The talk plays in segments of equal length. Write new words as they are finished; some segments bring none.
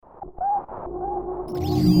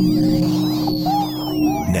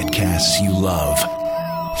Netcasts you love.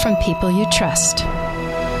 From people you trust.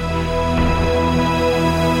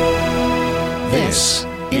 This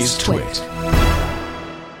is Twit.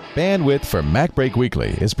 Bandwidth for MacBreak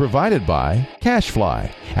Weekly is provided by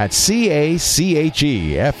CacheFly at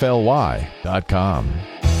CACHEFLY.com.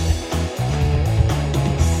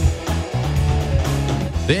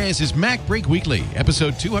 This is MacBreak Weekly,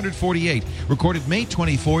 episode 248, recorded May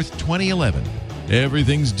 24th, 2011.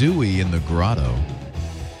 Everything's dewy in the Grotto.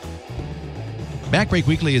 MacBreak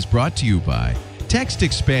Weekly is brought to you by Text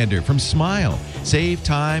Expander from Smile. Save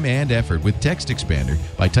time and effort with Text Expander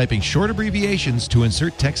by typing short abbreviations to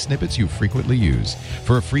insert text snippets you frequently use.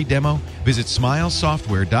 For a free demo, visit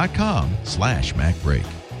smilesoftware.com/MacBreak.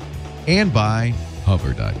 And by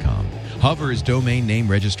Hover.com. Hover is domain name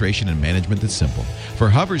registration and management that's simple. For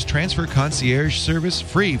Hover's transfer concierge service,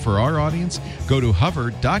 free for our audience, go to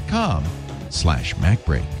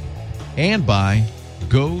hover.com/MacBreak. And by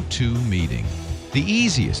GoToMeeting, the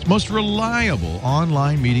easiest, most reliable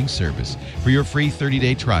online meeting service. For your free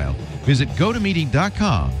 30-day trial, visit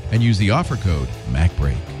gotomeeting.com and use the offer code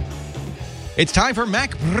MacBreak. It's time for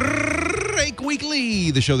MacBreak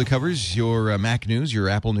Weekly, the show that covers your Mac news, your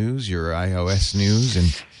Apple news, your iOS news,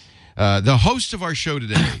 and the host of our show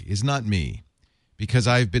today is not me, because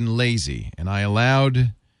I've been lazy, and I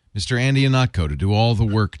allowed Mr. Andy Ihnatko to do all the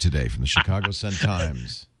work today from the Chicago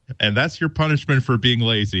Sun-Times. And that's your punishment for being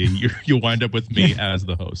lazy. You wind up with me as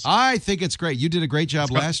the host. I think it's great. You did a great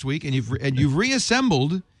job last week, and you've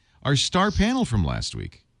reassembled our star panel from last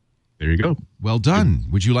week. There you go. Well done.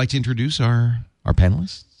 Would you like to introduce our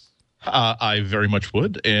panelists? I very much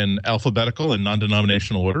would, in alphabetical and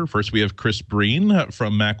non-denominational order. First, we have Chris Breen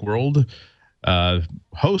from Macworld,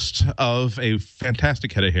 host of a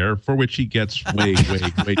fantastic head of hair, for which he gets way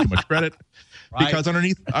too much credit. Right. Because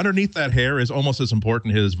underneath that hair is almost as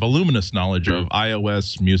important his voluminous knowledge of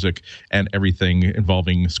iOS, music, and everything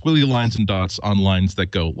involving squiggly lines and dots on lines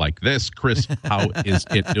that go like this. Chris, how is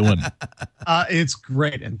it doing? It's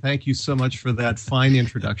great, and thank you so much for that fine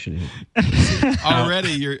introduction.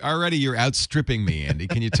 Already you're outstripping me, Andy.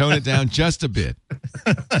 Can you tone it down just a bit?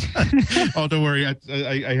 Oh, don't worry.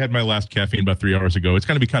 I had my last caffeine about 3 hours ago. It's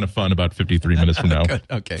going to be kind of fun about 53 minutes from now. Good.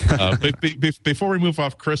 Okay. Before we move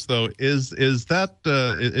off Chris, though, is that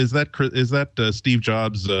Steve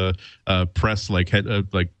Jobs press film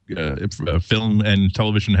and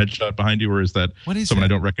television headshot behind you, or is that someone I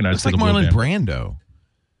don't recognize? It's like Marlon Brando.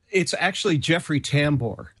 It's actually Jeffrey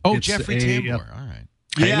Tambor. Oh, Jeffrey Tambor. All right.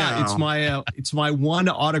 Yeah, it's my one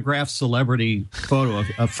autographed celebrity photo.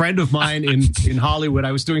 A friend of mine in Hollywood,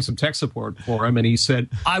 I was doing some tech support for him, and he said,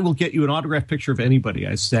 "I will get you an autographed picture of anybody."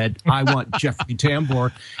 I said, "I want Jeffrey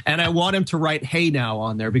Tambor, and I want him to write 'Hey Now'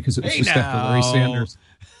 on there because it was just after Larry Sanders."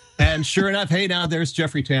 And sure enough, hey now, there's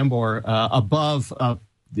Jeffrey Tambor above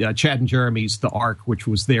Chad and Jeremy's The Ark, which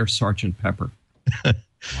was their Sergeant Pepper. Wow.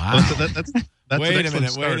 That's wait a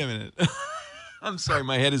minute. I'm sorry,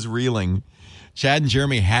 my head is reeling. Chad and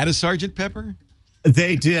Jeremy had a Sergeant Pepper?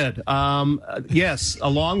 They did. Yes,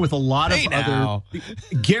 along with a lot of other.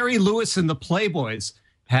 Gary Lewis and the Playboys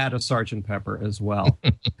had a Sergeant Pepper as well.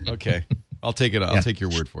 Okay. I'll take it. I'll take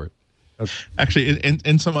your word for it. Okay. Actually,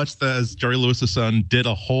 in so much as Jerry Lewis's son did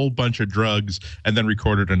a whole bunch of drugs and then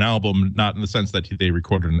recorded an album, not in the sense that they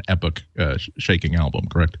recorded an epic shaking album,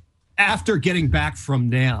 correct? After getting back from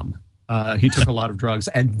NAMM, he took a lot of drugs,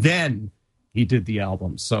 and then he did the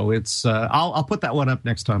album. So it's I'll put that one up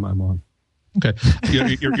next time I'm on. Okay.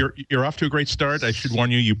 You're off to a great start. I should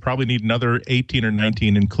warn you, you probably need another 18 or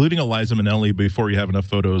 19, including Eliza Minnelli, before you have enough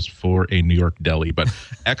photos for a New York deli. But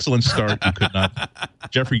excellent start. You could not.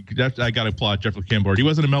 Jeffrey, I got to applaud Jeffrey Tambor. He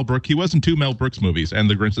wasn't He was in 2 Mel Brooks movies, and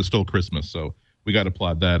The Grinch That Stole Christmas. So we got to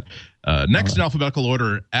applaud that. Next in alphabetical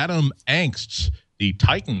order, Adam Angst, the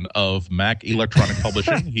titan of Mac Electronic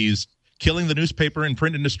Publishing. He's killing the newspaper and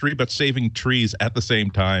print industry, but saving trees at the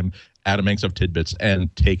same time. Adam Angst of Tidbits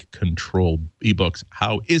and Take Control ebooks.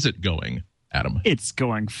 How is it going, Adam? It's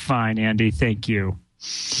going fine, Andy. Thank you.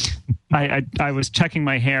 I was checking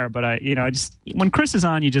my hair, but I just when Chris is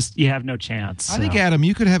on, you have no chance. I think, Adam,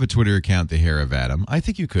 you could have a Twitter account, The Hair of Adam. I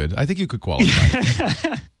think you could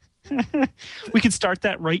qualify. We could start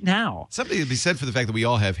that right now. Something to be said for the fact that we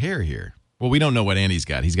all have hair here. Well, we don't know what Andy's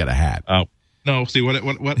got. He's got a hat. Oh. No, see,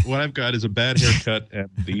 what I've got is a bad haircut and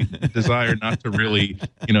the desire not to really,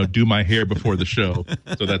 do my hair before the show.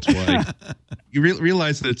 So that's why you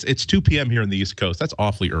realize that it's 2 p.m. here in the East Coast. That's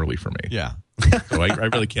awfully early for me. Yeah. So I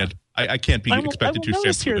really can't. I can't be expected to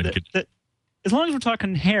notice here that as long as we're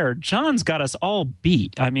talking hair, John's got us all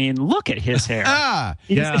beat. I mean, look at his hair.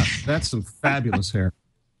 Yeah, that's some fabulous hair.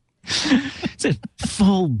 It's a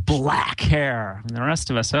full black hair. And the rest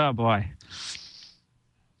of us, oh boy.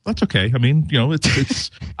 That's okay. I mean, it's.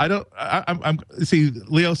 I'm. See,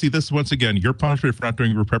 Leo. See, this once again. Your punishment for not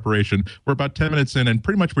doing your preparation. We're about 10 minutes in, and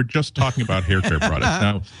pretty much we're just talking about hair care products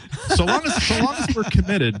now. So long as we're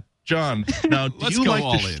committed, John. Now, do Let's you go like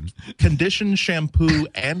all to in. condition, shampoo,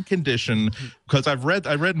 and condition? Because I read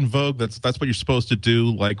in Vogue that's what you're supposed to do,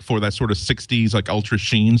 like for that sort of 60s, like ultra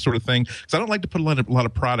sheen sort of thing. Because I don't like to put a lot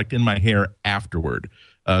of product in my hair afterward.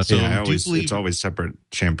 So it's always separate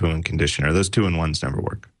shampoo and conditioner. Those 2-in-1s never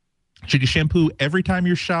work. Should you shampoo every time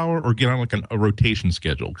you shower, or get on like a rotation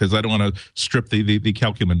schedule? Because I don't want to strip the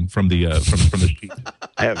calcumin from the from the sheet.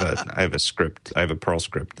 I have a script. I have a Perl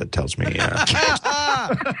script that tells me. Is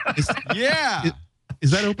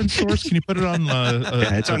that open source? Can you put it on?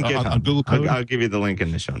 It's on GitHub. On Google Code. I'll give you the link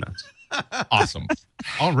in the show notes. Awesome.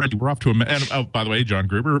 Already, we're off to a. And oh, by the way, John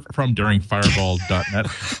Gruber from DuringFireball.net.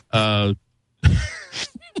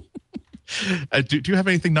 Do you have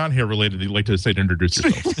anything non-hair related that you'd like to say to introduce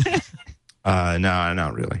yourself? No,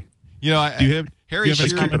 not really. Do you have Harry any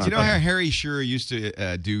Shearer? comments You know on how that? Harry Shearer used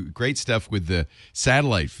to do great stuff with the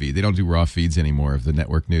satellite feed? They don't do raw feeds anymore of the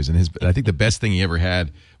network news. And I think the best thing he ever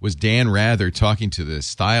had was Dan Rather talking to the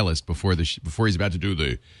stylist before he's about to do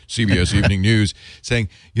the CBS Evening News, saying,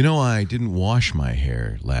 I didn't wash my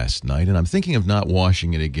hair last night, and I'm thinking of not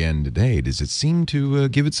washing it again today. Does it seem to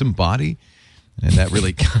give it some body? And that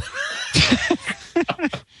really kind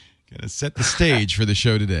of set the stage for the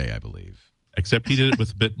show today, I believe. Except he did it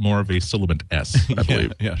with a bit more of a sibilant S, I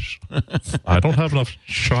believe. Yes. I don't have enough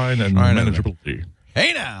shine and manageability.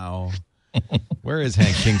 Hey now, where is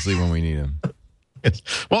Hank Kingsley when we need him? Yes.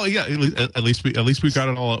 Well, yeah. At least we got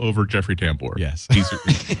it all over Jeffrey Tambor. Yes, He's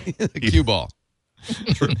cue ball,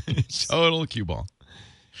 total cue ball.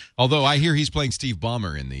 Although I hear he's playing Steve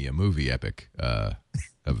Ballmer in the movie epic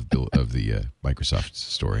of the Microsoft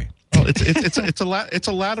story. Well, it's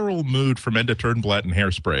a lateral mood from Enda Turnblatt and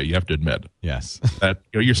Hairspray. You have to admit. Yes, that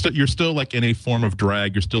you're still like in a form of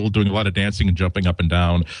drag. You're still doing a lot of dancing and jumping up and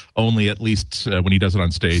down. Only at least when he does it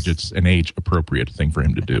on stage, it's an age appropriate thing for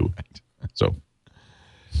him to do. So.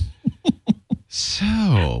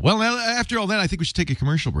 Well, now, after all that, I think we should take a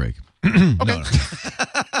commercial break. Okay. No.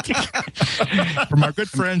 From our good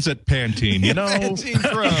friends at Pantene, Pantene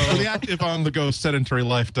Pro. For the active on-the-go sedentary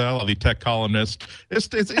lifestyle of the tech columnist,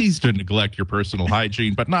 it's easy to neglect your personal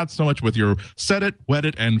hygiene, but not so much with your set it, wet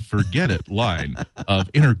it, and forget it line of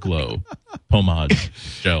Inner Glow pomades,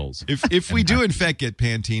 gels. If we do in fact get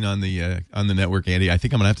Pantene on the network, Andy, I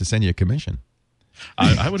think I'm gonna have to send you a commission.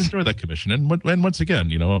 I would enjoy that commission. And once again,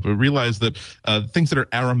 realize that things that are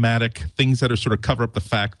aromatic, things that are sort of cover up the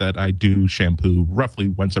fact that I do shampoo roughly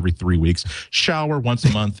once every 3 weeks, shower once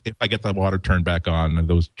a month. If I get the water turned back on, and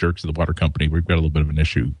those jerks of the water company, we've got a little bit of an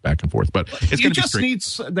issue back and forth. But it's you going to be just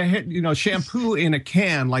straight. need shampoo in a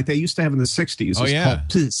can like they used to have in the 60s. Oh, it's yeah. called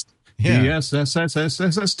Pist. Yeah.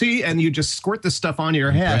 P-S-S-S-S-S-S-T, and you just squirt this stuff on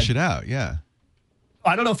your head. Brush it out, yeah.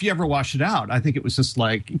 I don't know if you ever washed it out. I think it was just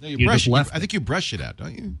like No, you just left. I think you brush it out,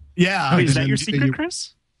 don't you? Yeah. Is and that then your secret,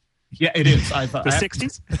 Chris? Yeah, it is. The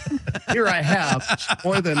 60s? Here I have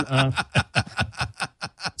more than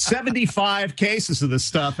 75 cases of this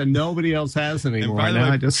stuff, and nobody else has anymore. by the Now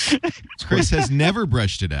way, Chris has never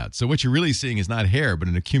brushed it out. So what you're really seeing is not hair, but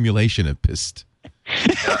an accumulation of pist.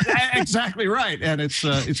 Exactly right, and it's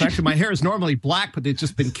actually my hair is normally black, but it's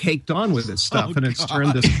just been caked on with this stuff, and it's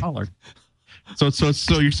turned this color. So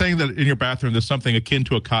you're saying that in your bathroom there's something akin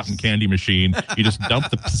to a cotton candy machine. You just dump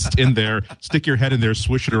the pst in there, stick your head in there,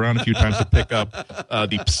 swish it around a few times to pick up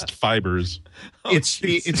the pst fibers. It's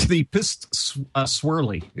the pist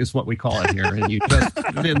swirly is what we call it here, and you just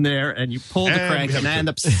put it in there and you pull the crank, and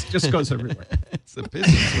the pst just goes everywhere. It's the pist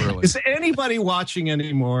swirling. Is anybody watching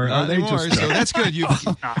anymore? Not anymore, so that's good.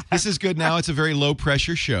 This is good now. It's a very low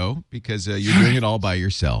pressure show because you're doing it all by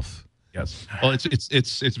yourself. Yes. Well,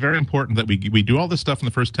 it's very important that we do all this stuff in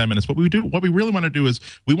the first 10 minutes. What we really want to do is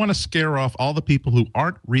we want to scare off all the people who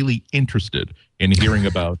aren't really interested in hearing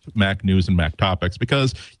about Mac news and Mac topics,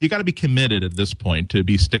 because you got to be committed at this point to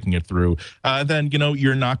be sticking it through. Then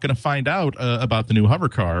you're not going to find out about the new hover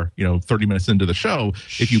car 30 minutes into the show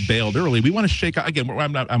if you bailed early. We want to shake out again.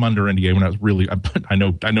 I'm under NDA. We're not really. I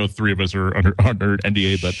know three of us are under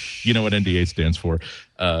NDA, but you know what NDA stands for.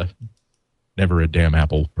 Never a damn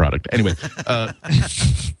Apple product. Anyway.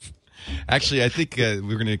 Actually, I think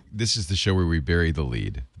this is the show where we bury the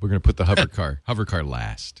lead. We're going to put the hover car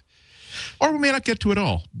last. Or we may not get to it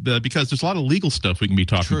all because there's a lot of legal stuff we can be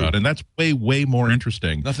talking about, and that's way, way more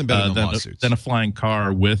interesting. Nothing better than lawsuits. Than a flying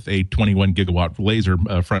car with a 21 gigawatt laser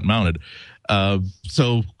front mounted.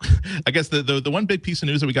 So I guess the one big piece of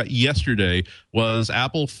news that we got yesterday was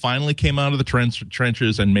Apple finally came out of the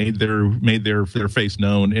trenches and made their face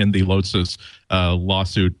known in the Lotus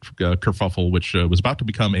lawsuit kerfuffle, which was about to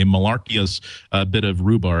become a malarkeyous bit of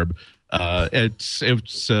rhubarb. It's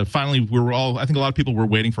finally I think a lot of people were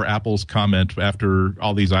waiting for Apple's comment after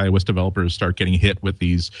all these iOS developers start getting hit with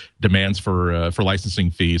these demands for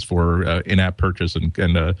licensing fees for in-app purchase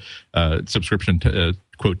and subscription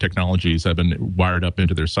quote technologies have been wired up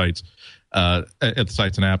into their sites. At the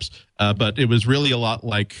sites and apps, but it was really a lot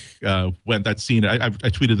like when that scene. I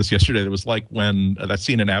tweeted this yesterday. It was like when that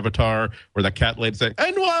scene in Avatar where that cat lady said,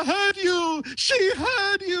 "Enwa heard you, she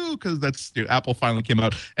heard you," because that's Apple finally came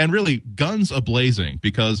out and really guns a blazing.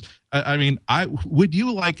 Because would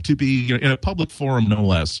you like to be in a public forum, no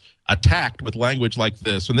less, attacked with language like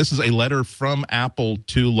this? And this is a letter from Apple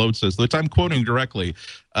to Lotus, which I'm quoting directly.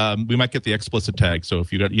 We might get the explicit tag, so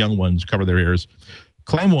if you got young ones, cover their ears.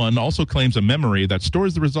 Claim 1 also claims a memory that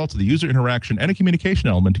stores the results of the user interaction and a communication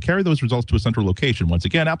element to carry those results to a central location. Once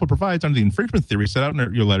again, Apple provides, under the infringement theory set out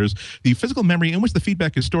in your letters, the physical memory in which the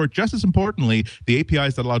feedback is stored. Just as importantly, the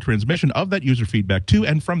APIs that allow transmission of that user feedback to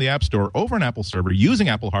and from the App Store over an Apple server using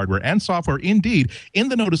Apple hardware and software. Indeed, in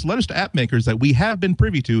the notice letters to app makers that we have been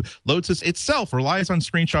privy to, Lotus itself relies on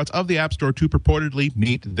screenshots of the App Store to purportedly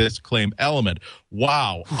meet this claim element.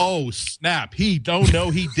 Wow. Oh, snap. He don't know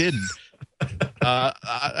he didn't.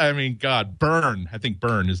 God, burn. I think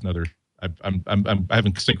burn is another. I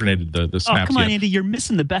haven't synchronated the snaps. Oh, come on, yet. Andy. You're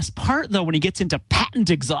missing the best part, though, when he gets into patent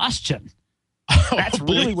exhaustion. That's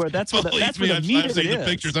really where the meat I've of it seen the is.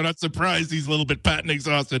 pictures. I'm not surprised he's a little bit patent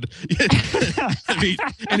exhausted.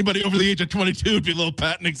 Anybody over the age of 22 would be a little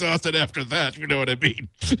patent exhausted after that. You know what I mean?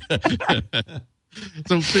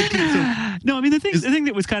 The thing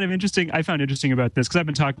that was kind of interesting, I found interesting about this, because I've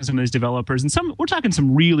been talking to some of these developers, and we're talking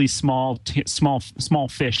some really small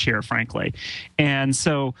fish here, frankly. And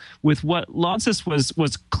so with what Lotus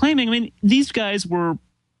was claiming, these guys were,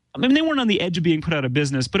 they weren't on the edge of being put out of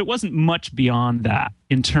business, but it wasn't much beyond that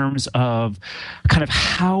in terms of kind of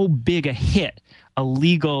how big a hit a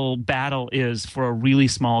legal battle is for a really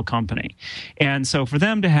small company. And so for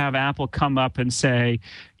them to have Apple come up and say,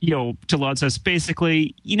 to Lotus,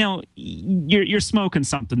 basically, you're smoking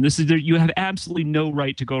something. You have absolutely no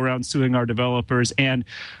right to go around suing our developers, and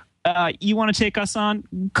you want to take us on?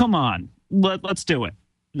 Come on, let's do it.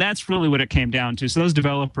 That's really what it came down to. So those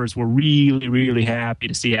developers were really, really happy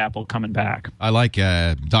to see Apple coming back. I like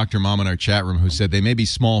Dr. Mom in our chat room who said they may be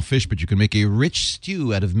small fish, but you can make a rich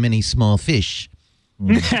stew out of many small fish.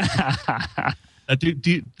 John,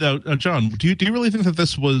 do you really think that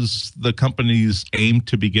this was the company's aim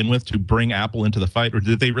to begin with, to bring Apple into the fight, or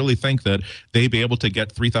did they really think that they'd be able to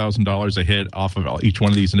get $3,000 a hit off of each one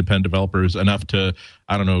of these independent developers, enough to,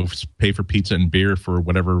 I don't know, pay for pizza and beer for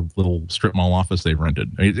whatever little strip mall office they've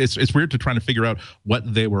rented? It's weird to try to figure out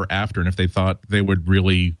what they were after and if they thought they would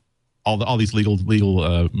really all these legal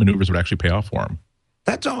maneuvers would actually pay off for them.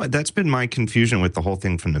 That's been my confusion with the whole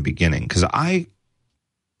thing from the beginning, because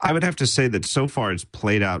I would have to say that so far it's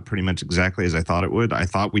played out pretty much exactly as I thought it would. I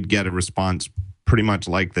thought we'd get a response pretty much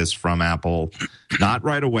like this from Apple, not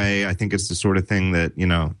right away. I think it's the sort of thing that,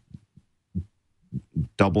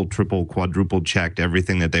 double, triple, quadruple checked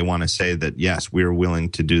everything that they want to say, that, yes, we're willing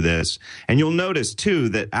to do this. And you'll notice, too,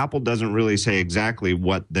 that Apple doesn't really say exactly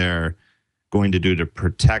what they're going to do to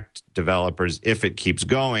protect developers if it keeps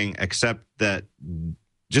going, except that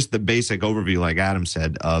just the basic overview, like Adam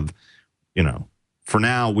said, of, for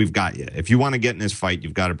now, we've got you. If you want to get in this fight,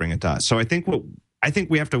 you've got to bring it to us. So I think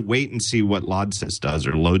we have to wait and see what Lodsys does,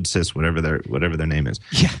 or Lodsys, whatever their name is.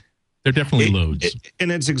 Yeah, they're definitely loads. And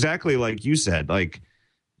it's exactly like you said. Like,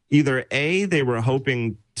 either A, they were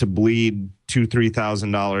hoping to bleed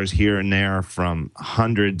 $2,000-$3,000 here and there from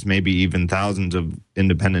hundreds, maybe even thousands of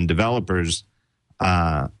independent developers,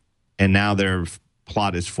 and now their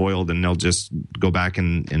plot is foiled and they'll just go back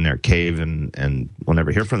in their cave and we'll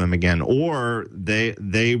never hear from them again. Or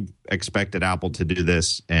they expected Apple to do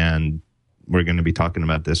this, and we're going to be talking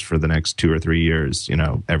about this for the next 2 or 3 years,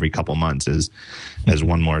 every couple months as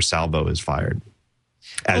one more salvo is fired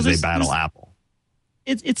as they battle Apple.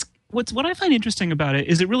 It's what I find interesting about it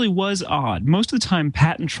is it really was odd. Most of the time,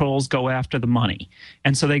 patent trolls go after the money,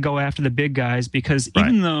 and so they go after the big guys because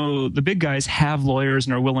even though the big guys have lawyers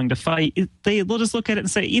and are willing to fight, they'll just look at it and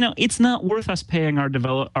say, it's not worth us paying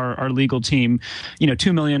our legal team,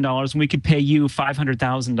 $2 million, and we could pay you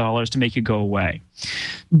 $500,000 to make you go away.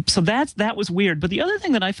 So that was weird. But the other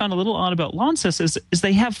thing that I found a little odd about Launcis is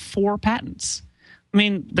they have 4 patents. I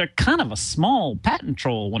mean, they're kind of a small patent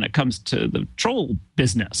troll when it comes to the troll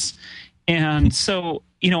business. And so,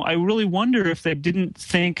 I really wonder if they didn't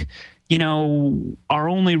think, our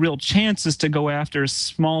only real chance is to go after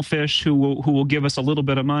small fish who will give us a little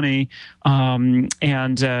bit of money and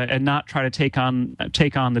not try to take on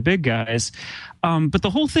the big guys. But the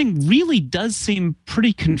whole thing really does seem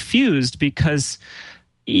pretty confused because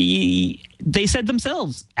they said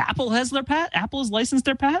themselves, Apple has licensed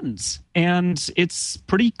their patents, and it's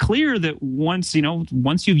pretty clear that once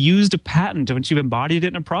you've used a patent, once you've embodied it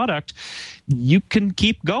in a product, you can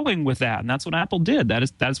keep going with that, and that's what Apple did. That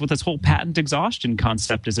is what this whole patent exhaustion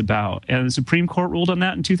concept is about, and the Supreme Court ruled on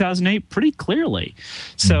that in 2008 pretty clearly.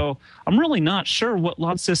 So I'm really not sure what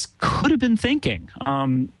Launcis could have been thinking.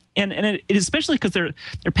 And it especially because their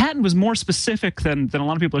patent was more specific than a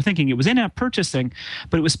lot of people are thinking. It was in-app purchasing,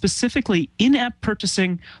 but it was specifically in-app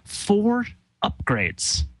purchasing for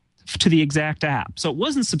upgrades to the exact app. So it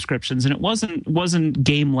wasn't subscriptions, and it wasn't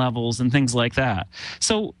game levels and things like that.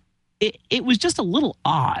 So it was just a little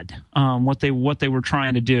odd what they were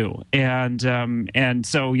trying to do, and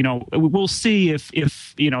so we'll see if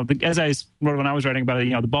as I wrote when I was writing about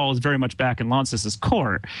it, the ball is very much back in Launcis's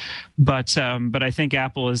court, but I think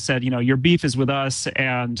Apple has said your beef is with us,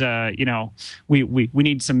 and we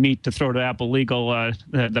need some meat to throw to Apple Legal,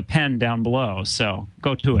 the pen down below, so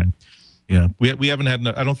go to it. Yeah, we haven't had.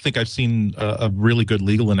 I don't think I've seen a really good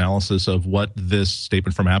legal analysis of what this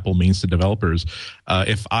statement from Apple means to developers.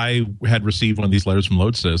 If I had received one of these letters from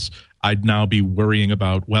Lodsys, I'd now be worrying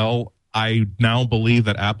about, I now believe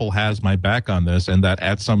that Apple has my back on this and that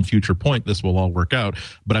at some future point this will all work out.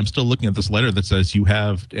 But I'm still looking at this letter that says you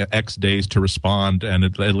have X days to respond and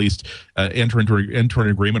at least enter an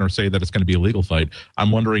agreement or say that it's going to be a legal fight.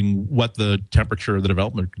 I'm wondering what the temperature of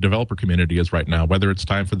the developer community is right now, whether it's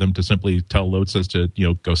time for them to simply tell Lodsys to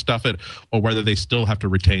go stuff it, or whether they still have to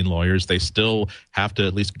retain lawyers. They still have to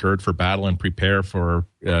at least gird for battle and prepare for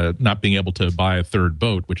not being able to buy a third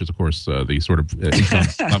boat, which is, of course, the sort of income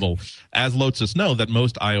level, as Lodsys know, that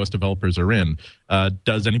most iOS developers are in.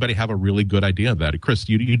 Does anybody have a really good idea of that? Chris,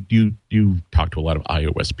 you talk to a lot of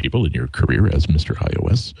iOS people in your career as Mr.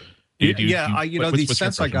 iOS. The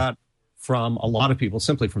sense I got from a lot of people,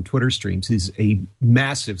 simply from Twitter streams, is a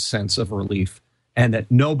massive sense of relief, and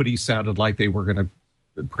that nobody sounded like they were going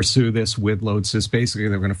to pursue this with Lodsys. Basically,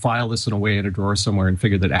 they were going to file this away in a drawer somewhere and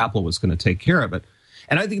figure that Apple was going to take care of it.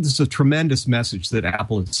 And I think this is a tremendous message that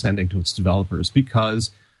Apple is sending to its developers, because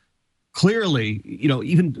clearly,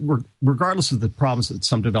 even regardless of the problems that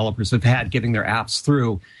some developers have had getting their apps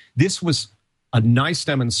through, this was a nice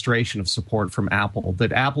demonstration of support from Apple,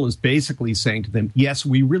 that Apple is basically saying to them, yes,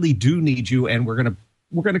 we really do need you, and we're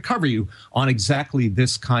going to cover you on exactly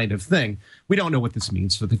this kind of thing. We don't know what this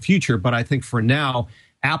means for the future, but I think for now,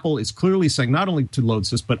 Apple is clearly saying, not only to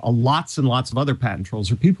Lodsys, but lots and lots of other patent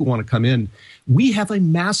trolls or people who want to come in, we have a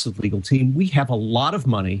massive legal team, we have a lot of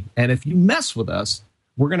money, and if you mess with us,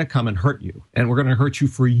 we're going to come and hurt you. And we're going to hurt you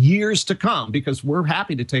for years to come, because we're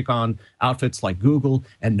happy to take on outfits like Google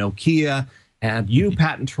and Nokia. And you,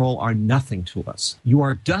 patent troll, are nothing to us. You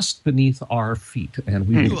are dust beneath our feet. And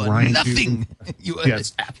we will grind nothing. You are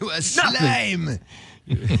nothing. slime.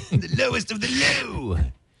 The lowest of the low.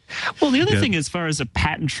 Well, the other thing, as far as a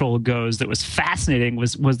patent troll goes, that was fascinating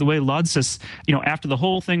was the way Lodsys, after the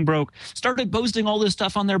whole thing broke, started posting all this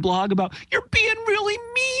stuff on their blog about, you're being really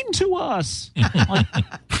mean to us.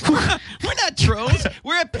 We're not trolls.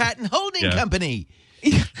 We're a patent holding company.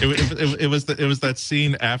 It was that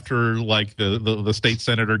scene after, like, the state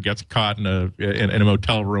senator gets caught in a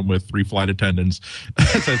motel room with 3 flight attendants.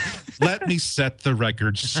 It says, "Let me set the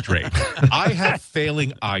record straight. I have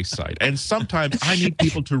failing eyesight, and sometimes I need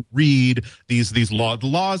people to read these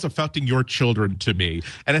laws affecting your children to me.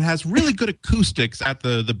 And it has really good acoustics at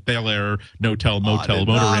the Bel Air motel motor inn.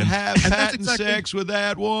 Have patent sex with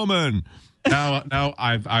that woman." Now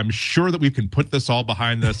I'm sure that we can put this all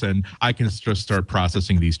behind us, and I can just start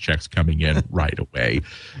processing these checks coming in right away.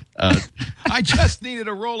 I just needed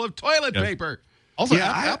a roll of toilet paper. Also,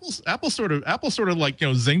 Apple sort of like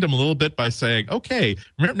zinged him a little bit by saying, "Okay,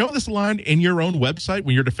 know this line in your own website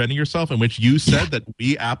when you're defending yourself, in which you said that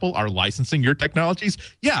we Apple are licensing your technologies.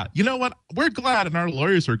 Yeah, you know what? We're glad, and our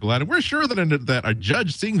lawyers are glad, and we're sure that a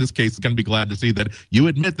judge seeing this case is going to be glad to see that you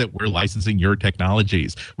admit that we're licensing your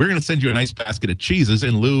technologies. We're going to send you a nice basket of cheeses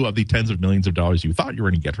in lieu of the tens of millions of dollars you thought you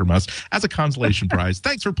were going to get from us as a consolation prize.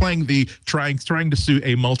 Thanks for playing the trying to sue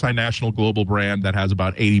a multinational global brand that has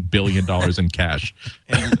about $80 billion in cash."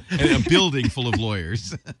 and a building full of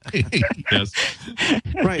lawyers. Yes.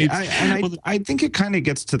 Right. I think it kind of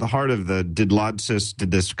gets to the heart of did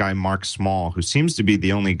this guy Mark Small, who seems to be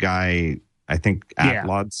the only guy, I think, at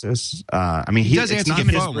Lodsys. I mean, he does answer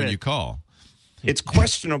the phone when you call. It's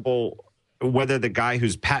questionable whether the guy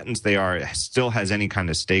whose patents they are still has any kind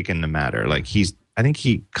of stake in the matter. Like I think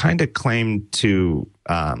he kind of claimed to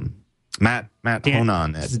Matt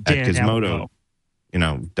Honan at Gizmodo,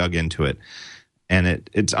 dug into it. And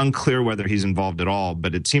it's unclear whether he's involved at all,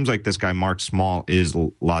 but it seems like this guy, Mark Small, is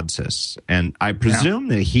Lodsys. And I presume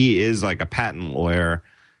that he is like a patent lawyer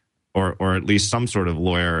or at least some sort of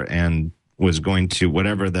lawyer and was going to,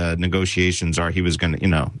 whatever the negotiations are, he was going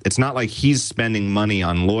to, it's not like he's spending money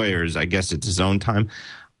on lawyers. I guess it's his own time.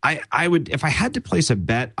 I would, if I had to place a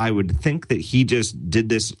bet, I would think that he just did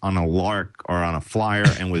this on a lark or on a flyer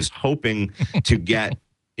and was hoping to get,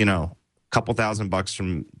 couple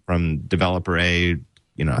 $1,000 from developer A,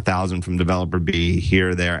 1,000 from developer B,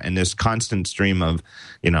 here, there, and this constant stream of,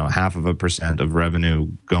 0.5% of revenue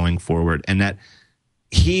going forward. And that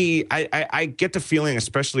I get the feeling,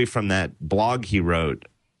 especially from that blog he wrote,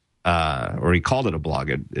 or he called it a blog.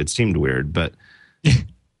 It seemed weird, but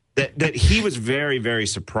that he was very, very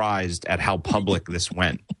surprised at how public this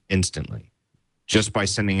went instantly, just by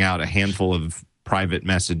sending out a handful of private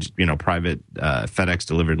FedEx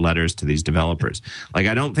delivered letters to these developers. Like,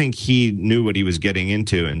 I don't think he knew what he was getting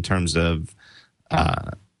into in terms of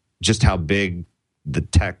just how big the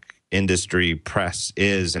tech industry press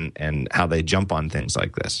is and how they jump on things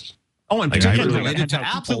like this. Oh, and particularly related to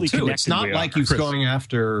Apple too. It's not like he's going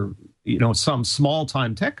after some small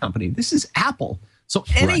time tech company. This is Apple, so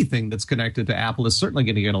anything that's connected to Apple is certainly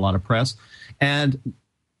going to get a lot of press. And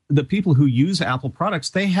the people who use Apple products,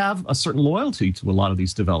 they have a certain loyalty to a lot of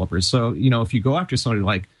these developers. So, if you go after somebody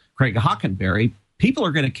like Craig Hockenberry, people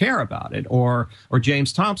are going to care about it, or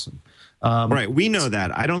James Thompson. Right. We know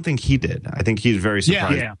that. I don't think he did. I think he's very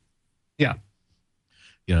surprised. Yeah.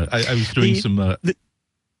 I was doing some...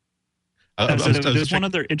 There's one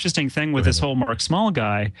other interesting thing with this whole Mark Small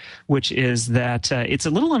guy, which is that it's a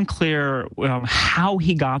little unclear how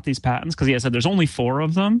he got these patents, because he said there's only 4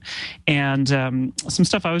 of them. And some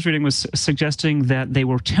stuff I was reading was suggesting that they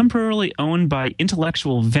were temporarily owned by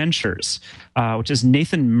Intellectual Ventures, which is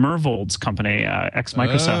Nathan Myhrvold's company,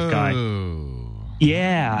 ex-Microsoft guy.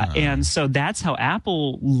 Yeah, and so that's how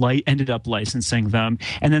Apple ended up licensing them,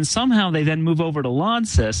 and then somehow they then move over to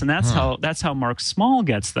Lodsys, and that's how Mark Small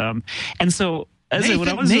gets them. And so,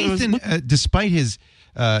 Nathan, despite his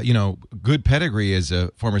good pedigree as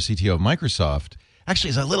a former CTO of Microsoft,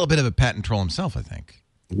 actually is a little bit of a patent troll himself, I think.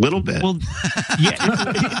 Little bit. Well,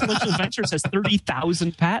 yeah, Intellectual Ventures has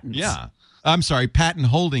 30,000 patents. Yeah, I'm sorry, Patent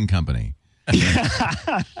Holding Company,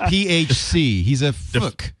 PHC. He's a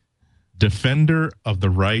FOOC. Defender of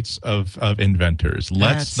the rights of inventors.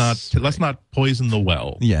 Let's not poison the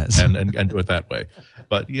well. Yes, and do it that way.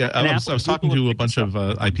 But yeah, I was talking to a bunch of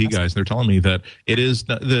IP guys. They're telling me that it is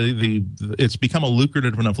it's become a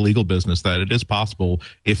lucrative enough legal business that it is possible,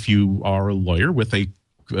 if you are a lawyer with a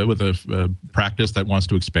practice that wants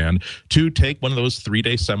to expand, to take one of those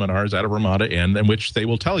 3-day seminars at a Ramada Inn, in which they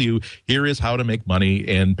will tell you, here is how to make money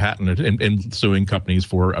in suing companies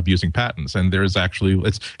for abusing patents. And there's actually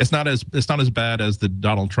it's not as bad as the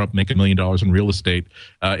Donald Trump make $1 million in real estate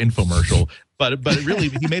infomercial. But it really,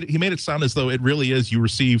 he made it sound as though it really is. You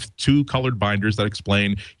receive 2 colored binders that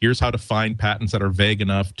explain, here's how to find patents that are vague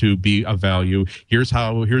enough to be of value. Here's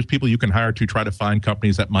people you can hire to try to find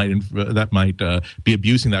companies that might be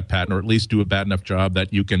abusing that patent, or at least do a bad enough job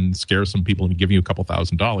that you can scare some people and give you a couple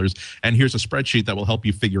 $1,000s. And here's a spreadsheet that will help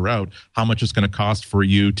you figure out how much it's going to cost for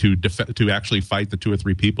you to actually fight the 2 or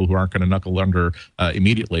 3 people who aren't going to knuckle under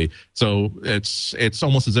immediately. So it's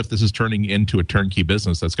almost as if this is turning into a turnkey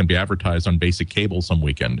business that's going to be advertised on basic cable some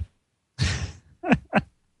weekend.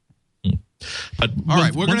 But all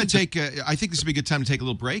right, we're going to take. I think this would be a good time to take a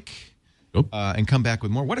little break and come back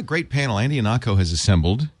with more. What a great panel Andy Anako has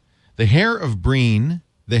assembled: the hair of Breen,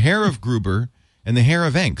 the hair of Gruber, and the hair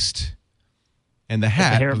of Engst, and the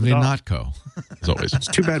hat of Anako. As always, it's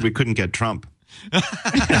too bad we couldn't get Trump. All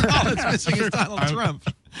it's missing is Donald Trump.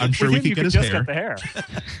 I'm sure we could get his just hair. Get the hair.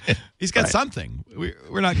 He's got something.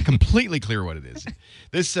 We're not completely clear what it is.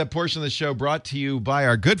 This portion of the show brought to you by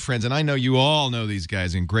our good friends, and I know you all know these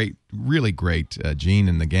guys, and really great, Gene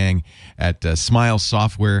and the gang at Smile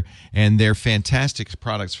Software, and their fantastic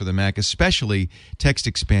products for the Mac, especially Text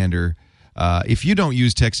Expander. If you don't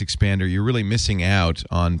use Text Expander, you're really missing out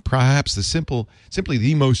on perhaps simply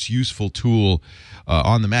the most useful tool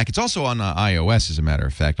on the Mac. It's also on iOS, as a matter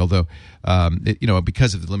of fact, although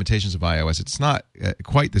because of the limitations of iOS, it's not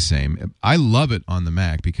quite the same. I love it on the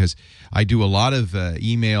Mac because I do a lot of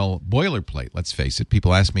email boilerplate, let's face it.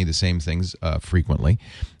 People ask me the same things frequently,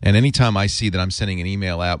 and anytime I see that I'm sending an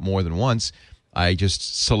email out more than once, I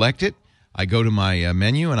just select it. I go to my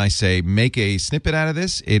menu and I say, make a snippet out of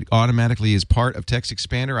this. It automatically is part of Text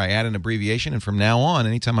Expander. I add an abbreviation, and from now on,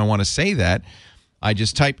 anytime I want to say that, I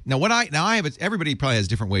just type. Everybody probably has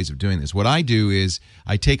different ways of doing this. What I do is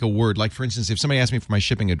I take a word, like for instance, if somebody asks me for my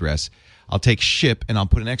shipping address, I'll take ship and I'll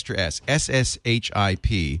put an extra S,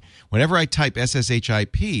 SSHIP. Whenever I type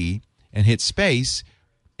SSHIP and hit space,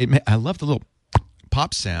 I love the little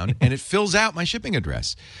pop sound, and it fills out my shipping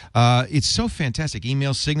address. It's so fantastic.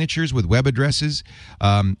 Email signatures with web addresses.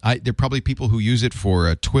 There are probably people who use it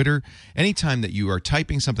for Twitter. Anytime that you are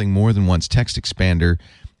typing something more than once, Text Expander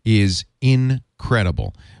is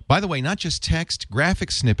incredible. By the way, not just text, graphic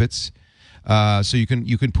snippets. So you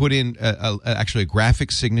can put in actually a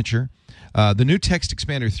graphic signature. The new Text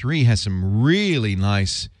Expander 3 has some really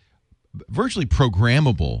nice, virtually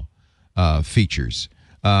programmable features.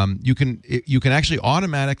 You can actually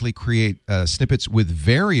automatically create snippets with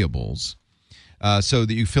variables, so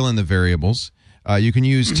that you fill in the variables. You can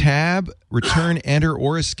use tab, return, enter,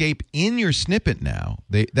 or escape in your snippet now.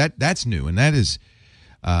 That's new, and that is,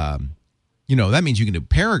 that means you can do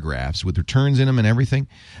paragraphs with returns in them and everything.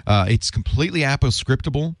 It's completely Apple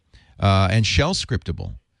scriptable and shell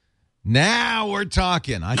scriptable. Now we're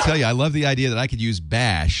talking. I tell you, I love the idea that I could use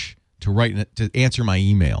Bash to answer my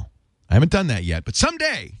email. I haven't done that yet, but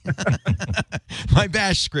someday my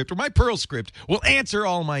Bash script or my Perl script will answer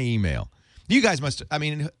all my email. You guys must. I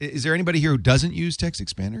mean, is there anybody here who doesn't use Text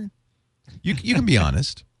Expander? You can be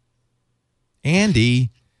honest.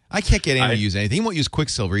 Andy, I can't get Andy to use anything. He won't use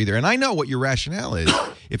Quicksilver either. And I know what your rationale is.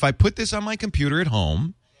 If I put this on my computer at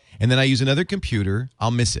home and then I use another computer,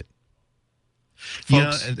 I'll miss it.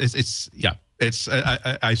 Folks,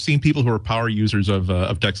 I've seen people who are power users of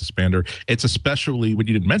Text Expander. It's especially, what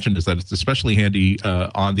you didn't mention is that it's especially handy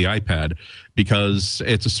on the iPad, because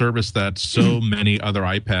it's a service that so many other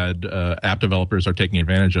iPad app developers are taking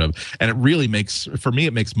advantage of. And it really makes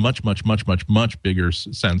much, much, much, much, much bigger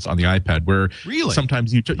sense on the iPad, where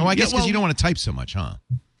sometimes you... I guess because you don't want to type so much, huh?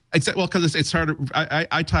 Well, because it's harder.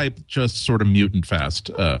 I type just sort of mutant fast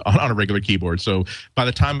on a regular keyboard. So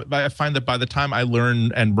I find that by the time I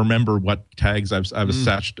learn and remember what tags I've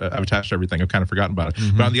attached to everything, I've kind of forgotten about it.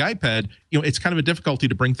 Mm-hmm. But on the iPad, it's kind of a difficulty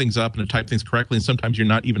to bring things up and to type things correctly. And sometimes you're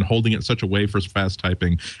not even holding it in such a way for fast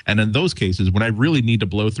typing. And in those cases, when I really need to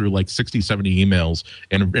blow through like 60, 70 emails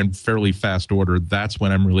in fairly fast order, that's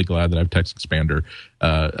when I'm really glad that I have Text Expander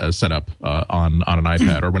set up on an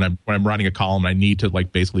iPad, or when I'm writing a column and I need to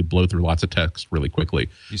basically blow through lots of text really quickly.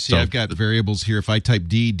 You see, I've got variables here. If I type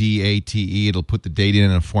DATE, it'll put the date in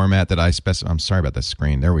a format that I specify. I'm sorry about that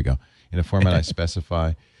screen. There we go. In a format I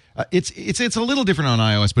specify. It's a little different on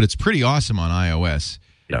iOS, but it's pretty awesome on iOS.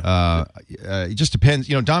 Yeah. It just depends.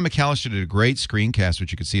 Don McAllister did a great screencast,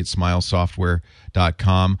 which you can see at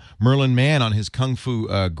smilesoftware.com. Merlin Mann on his Kung Fu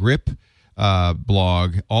Grip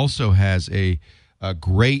blog also has a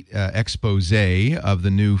great expose of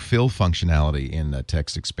the new fill functionality in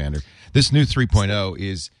Text Expander. This new 3.0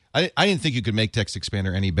 is... I didn't think you could make Text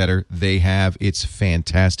Expander any better. They have. It's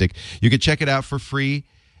fantastic. You can check it out for free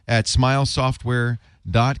at smilesoftware.com/MacBreak,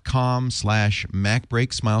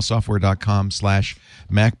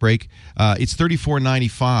 smilesoftware.com/MacBreak. It's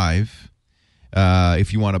 $34.95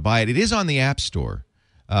 if you want to buy it. It is on the App Store.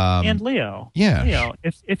 And Leo,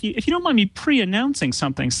 if you don't mind me pre-announcing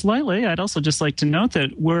something slightly, I'd also just like to note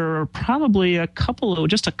that we're probably a couple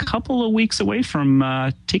of weeks away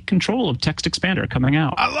from take control of Text Expander coming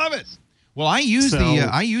out. I love it. Well, I use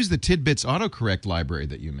the Tidbits autocorrect library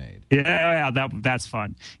that you made. Yeah, that's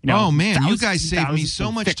fun. Oh man, you guys saved me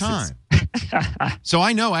so much time. So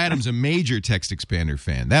I know Adam's a major Text Expander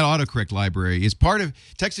fan. That autocorrect library is part of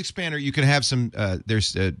Text Expander. You can have some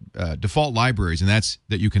there's default libraries, and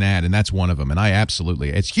that you can add, and that's one of them. And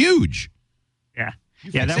it's huge. Yeah.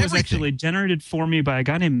 Yeah, that was actually generated for me by a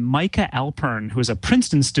guy named Micah Alpern, who was a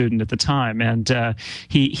Princeton student at the time, and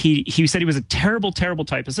he said he was a terrible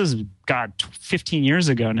typist. This is 15 years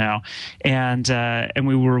ago now, and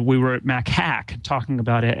we were at Mac Hack talking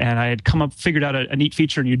about it, and I had figured out a neat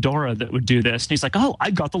feature in Eudora that would do this, and he's like, "Oh,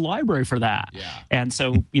 I got the library for that," and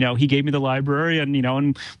so he gave me the library,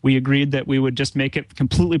 and we agreed that we would just make it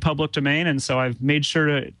completely public domain, and so I've made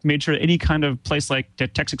sure any kind of place like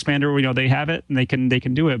Text Expander, they have it and they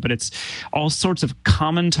can do it, but it's all sorts of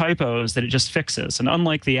common typos that it just fixes. And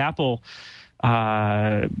unlike the Apple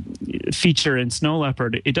feature in Snow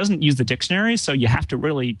Leopard, it doesn't use the dictionary, so you have to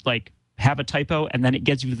really have a typo and then it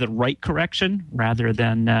gives you the right correction rather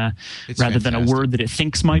than a word that it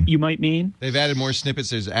thinks you might mean. They've added more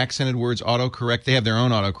snippets. There's accented words, autocorrect. They have their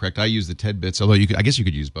own autocorrect. I use the TED bits, although I guess you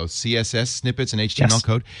could use both CSS snippets and HTML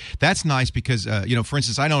code. That's nice because for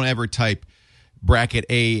instance, I don't ever type bracket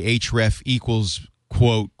A href equals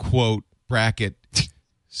quote bracket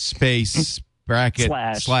space bracket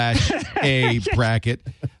slash a bracket.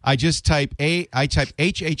 I just type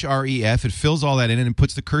HHREF. It fills all that in and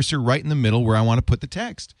puts the cursor right in the middle where I want to put the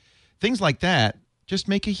text. Things like that just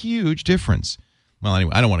make a huge difference. Well,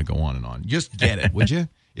 anyway, I don't want to go on and on. Just get it, would you?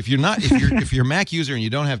 If you're a Mac user and you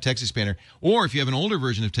don't have Text Expander, or if you have an older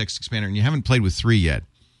version of Text Expander and you haven't played with 3 yet,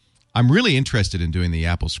 I'm really interested in doing the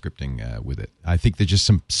Apple scripting with it. I think there's just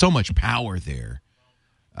so much power there.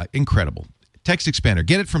 Incredible. Text Expander.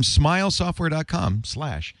 Get it from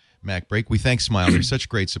smilesoftware.com/MacBreak. We thank Smile. They're such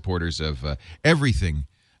great supporters of everything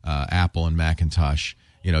Apple and Macintosh.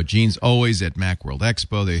 Gene's always at Macworld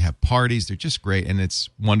Expo. They have parties. They're just great, and it's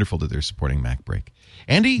wonderful that they're supporting MacBreak.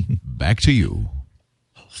 Andy, back to you.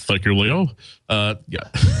 Thank you, Leo. Yeah.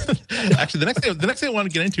 Actually, the next thing I want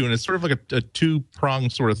to get into, and it's sort of like a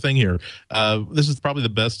two-pronged sort of thing here. This is probably the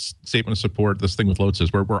best statement of support. This thing with Lotus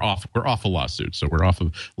is we're off a lawsuit, so we're off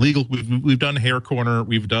of legal. We've done Hair Corner,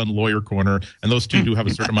 we've done Lawyer Corner, and those two do have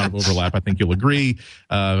a certain amount of overlap. I think you'll agree.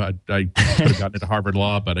 I could have gotten into Harvard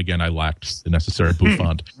Law, but again, I lacked the necessary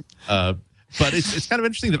bouffant. But it's kind of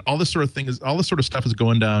interesting that all this sort of stuff is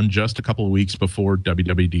going down just a couple of weeks before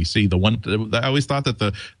WWDC. I always thought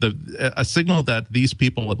that a signal that these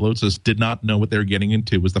people at Lotus did not know what they were getting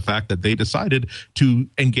into was the fact that they decided to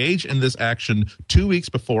engage in this action 2 weeks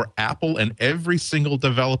before Apple and every single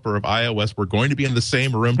developer of iOS were going to be in the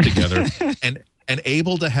same room together and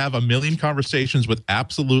able to have a million conversations with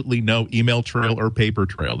absolutely no email trail or paper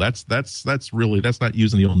trail. That's not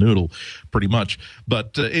using the old noodle, pretty much.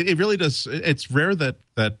 But it really does. It's rare that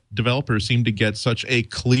developers seem to get such a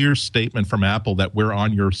clear statement from Apple that we're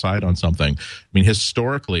on your side on something. I mean,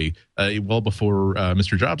 historically, well before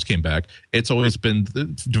Mr. Jobs came back, it's always been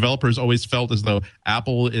developers always felt as though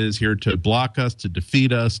Apple is here to block us, to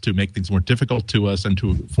defeat us, to make things more difficult to us, and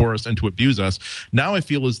for us and to abuse us. Now I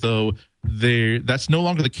feel as though that's no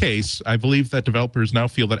longer the case. I believe that developers now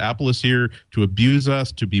feel that Apple is here to abuse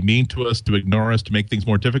us, to be mean to us, to ignore us, to make things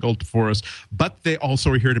more difficult for us, but they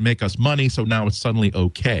also are here to make us money, so now it's suddenly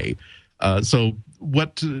okay. So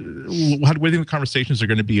what do you think the conversations are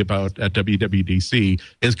going to be about at WWDC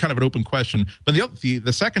is kind of an open question. But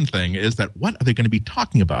the second thing is that what are they going to be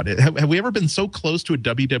talking about? Have we ever been so close to a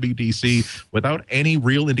WWDC without any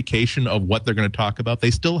real indication of what they're going to talk about?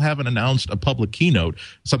 They still haven't announced a public keynote,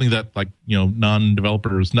 something that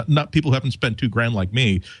non-developers, not people who haven't spent $2,000 like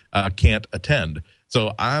me, can't attend.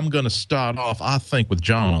 So I'm going to start off, I think, with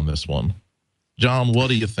John on this one. John, what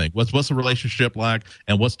do you think? What's the relationship like,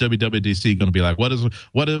 and what's WWDC going to be like?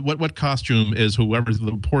 What costume is whoever's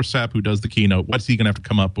the poor sap who does the keynote? What's he going to have to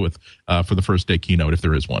come up with for the first day keynote if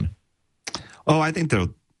there is one? Oh, I think there'll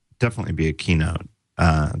definitely be a keynote.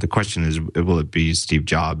 The question is, will it be Steve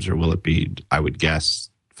Jobs or will it be, I would guess,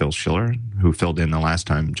 Phil Schiller, who filled in the last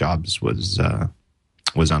time Jobs was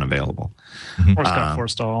unavailable, or Scott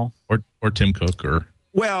Forstall, or Tim Cook, or.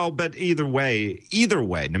 Well, but either way,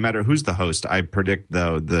 no matter who's the host, I predict,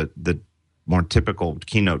 though, the more typical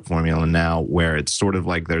keynote formula now where it's sort of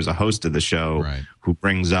like there's a host of the show who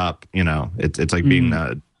brings up, it's like being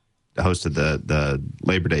the host of the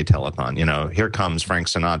Labor Day telethon. Here comes Frank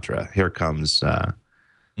Sinatra. Here comes, I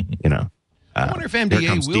wonder if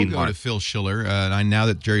MDA will go to Phil Schiller now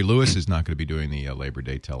that Jerry Lewis is not going to be doing the Labor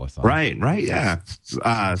Day telethon. Right, yeah.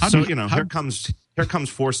 Here comes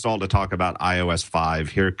Forstall to talk about iOS 5.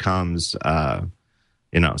 Here comes,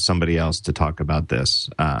 somebody else to talk about this.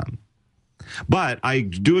 But I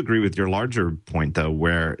do agree with your larger point, though,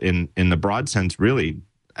 where in the broad sense, really,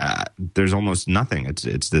 there's almost nothing.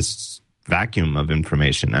 It's this vacuum of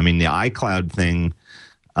information. I mean, the iCloud thing,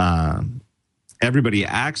 everybody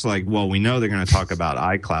acts like, well, we know they're going to talk about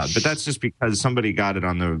iCloud, but that's just because somebody got it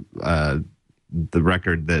on the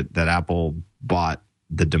record that Apple bought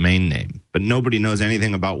the domain name, but nobody knows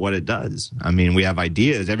anything about what it does. I mean, we have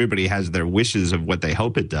ideas. Everybody has their wishes of what they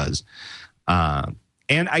hope it does.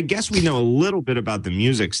 And I guess we know a little bit about the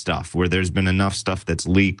music stuff, where there's been enough stuff that's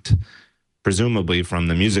leaked, presumably from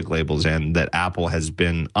the music labels, and that Apple has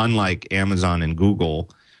been, unlike Amazon and Google,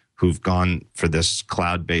 who've gone for this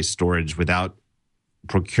cloud-based storage without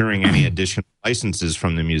procuring any additional licenses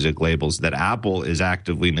from the music labels, that Apple is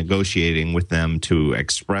actively negotiating with them to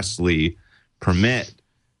expressly permit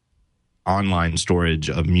online storage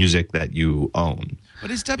of music that you own.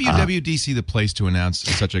 But is WWDC the place to announce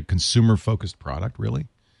such a consumer-focused product, really?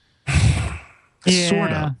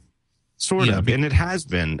 Yeah. Sort of. And it has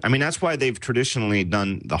been. I mean, that's why they've traditionally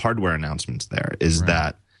done the hardware announcements there, is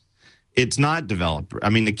that it's not developer. I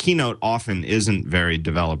mean, the keynote often isn't very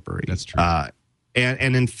developer-y. That's true.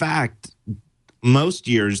 And in fact, most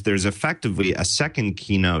years there's effectively a second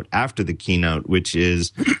keynote after the keynote, which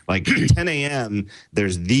is like 10 a.m.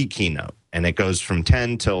 there's the keynote, and it goes from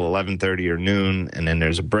 10 till 11:30 or noon, and then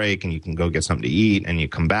there's a break, and you can go get something to eat, and you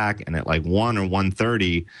come back, and at like 1 or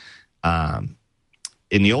 1:30,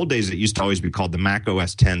 in the old days it used to always be called the Mac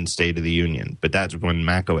OS 10 State of the Union, but that's when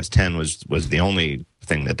Mac OS 10 was the only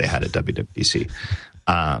thing that they had at WWDC.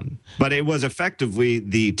 But it was effectively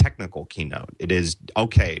the technical keynote. It is,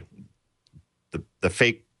 okay, the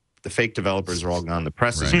fake developers are all gone. The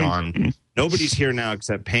press is gone. Nobody's here now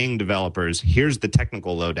except paying developers. Here's the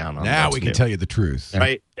technical lowdown on now we can tell you the truth,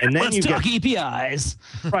 right? And then let's talk APIs.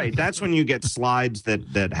 Right. That's when you get slides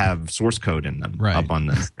that have source code in them up on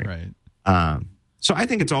the screen. Right. So I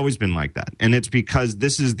think it's always been like that, and it's because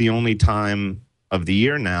this is the only time of the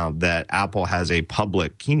year now that Apple has a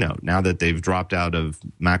public keynote. Now that they've dropped out of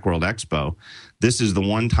Macworld Expo, this is the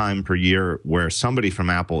one time per year where somebody from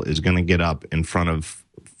Apple is going to get up in front of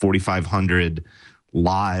 4,500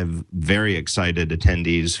 live, very excited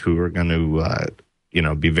attendees who are going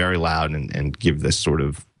to, be very loud and give this sort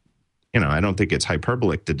of, I don't think it's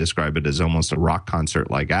hyperbolic to describe it as almost a rock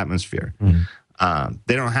concert-like atmosphere.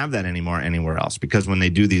 They don't have that anymore anywhere else, because when they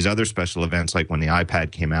do these other special events, like when the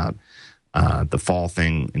iPad came out, the fall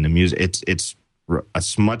thing in the music, it's a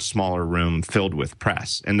much smaller room filled with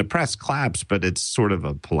press, and the press claps, but it's sort of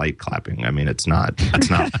a polite clapping. I mean, it's not because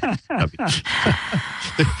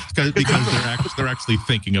they're actually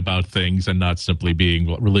thinking about things and not simply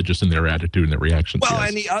being religious in their attitude and their reactions. Well,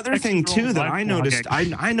 and the other thing too that I noticed,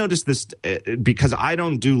 I noticed this because I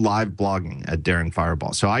don't do live blogging at Daring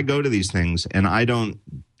Fireball, so I go to these things and I don't.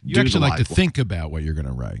 You actually like to think about what you're going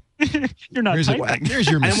to write. You're not typing. Here's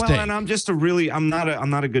your mistake. And I'm just I'm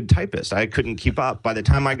not a good typist. I couldn't keep up. By the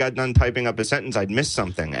time I got done typing up a sentence, I'd miss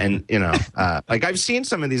something. And like I've seen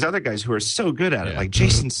some of these other guys who are so good at it, like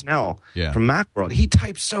Jason Snell from Macworld. He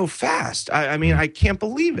types so fast. I mean, I can't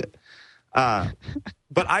believe it.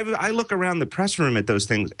 But I look around the press room at those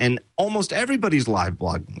things, and almost everybody's live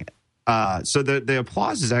blogging it. So the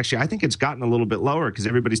applause is actually, I think it's gotten a little bit lower because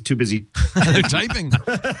everybody's too busy typing.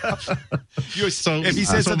 If he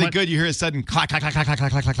says something good, you hear a sudden clack, clack, clack, clack,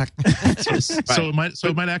 clack, clack, clack. So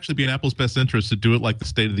it might actually be in Apple's best interest to do it like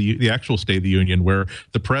the actual State of the Union, where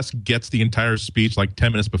the press gets the entire speech like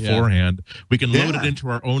 10 minutes beforehand. Yeah. We can load it into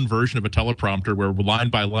our own version of a teleprompter where line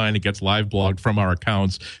by line it gets live blogged from our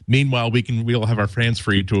accounts. Meanwhile, we'll have our fans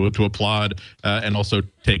free to applaud and also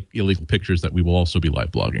take illegal pictures that we will also be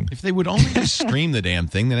live blogging. If they would only just stream the damn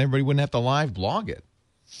thing, then everybody wouldn't have to live blog it.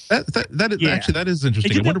 That is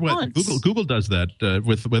interesting. I wonder what Google does that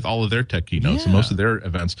with all of their tech keynotes and most of their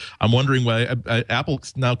events. I'm wondering why Apple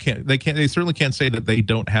now can't. They certainly can't say that they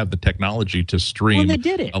don't have the technology to stream. Well, they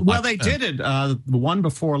did it. They did it. The one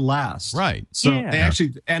before last, right? So they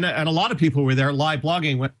actually, and a lot of people were there live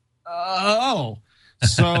blogging. Went, oh.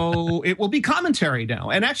 So it will be commentary now.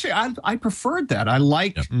 And actually, I preferred that. I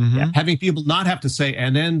liked having people not have to say,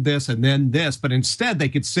 and then this, but instead they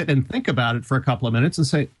could sit and think about it for a couple of minutes and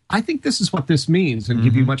say, I think this is what this means, and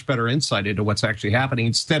give you much better insight into what's actually happening,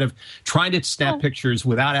 instead of trying to snap pictures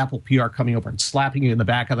without Apple PR coming over and slapping you in the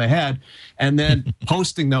back of the head, and then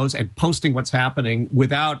posting those and posting what's happening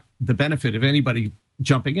without the benefit of anybody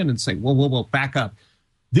jumping in and saying, well, back up.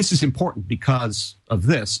 This is important because of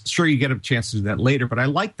this. Sure, you get a chance to do that later, but I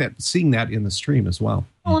like seeing that in the stream as well.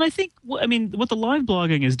 Well, and I think, what the live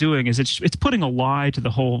blogging is doing is it's putting a lie to the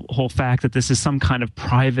whole fact that this is some kind of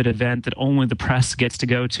private event that only the press gets to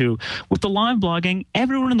go to. With the live blogging,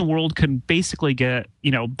 everyone in the world can basically get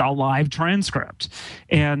the live transcript.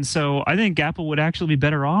 And so I think Apple would actually be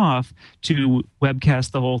better off to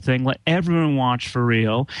webcast the whole thing, let everyone watch for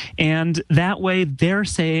real, and that way they're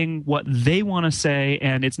saying what they want to say,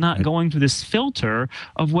 and it's not going through this filter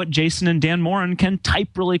of what Jason and Dan Morin can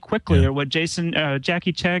type really quickly, or what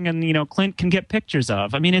Jackie Chang and Clint can get pictures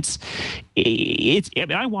of. I mean,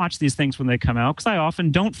 I watch these things when they come out because I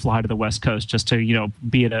often don't fly to the West Coast just to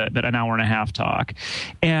be at an hour and a half talk,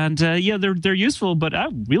 and they're useful, but I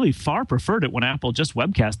really far preferred it when Apple just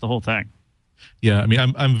webcast the whole thing. Yeah, I mean,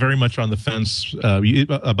 I'm very much on the fence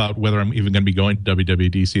about whether I'm even going to be going to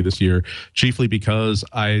WWDC this year, chiefly because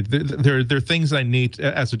there are things I need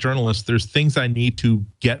as a journalist. There's things I need to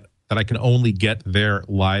get that I can only get there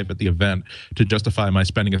live at the event to justify my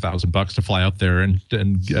spending $1,000 to fly out there and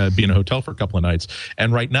be in a hotel for a couple of nights.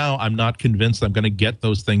 And right now, I'm not convinced I'm going to get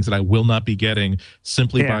those things that I will not be getting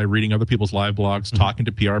simply by reading other people's live blogs, talking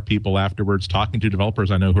to PR people afterwards, talking to developers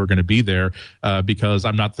I know who are going to be there, because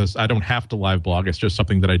I don't have to live blog. It's just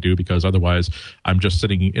something that I do because otherwise I'm just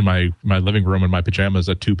sitting in my living room in my pajamas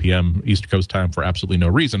at 2 p.m. East Coast time for absolutely no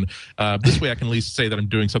reason. This way I can at least say that I'm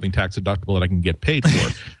doing something tax deductible that I can get paid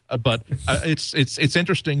for. But it's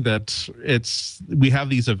interesting that we have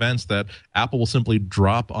these events that Apple will simply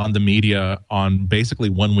drop on the media on basically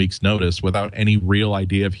 1 week's notice without any real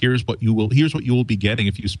idea of here's what you will be getting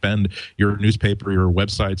if you spend your newspaper, your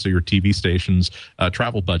websites, or your TV stations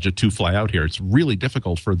travel budget to fly out here. It's really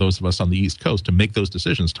difficult for those of us on the East Coast to make those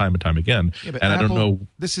decisions time and time again. Yeah, but and Apple, I don't know.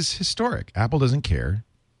 This is historic. Apple doesn't care.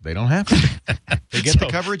 They don't have to. They get the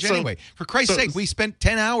coverage anyway. For Christ's sake, we spent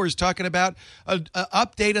 10 hours talking about an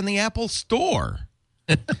update on the Apple Store.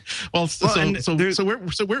 Where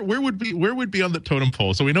would be on the totem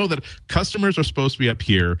pole? So we know that customers are supposed to be up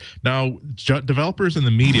here. Now, developers and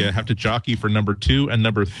the media have to jockey for number 2 and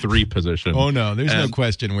number 3 position. Oh no, there's no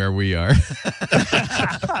question where we are.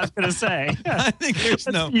 I was going to say, I think there's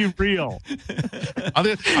be real. On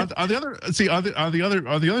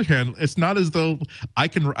the other hand, it's not as though I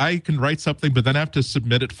can write something, but then have to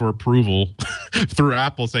submit it for approval through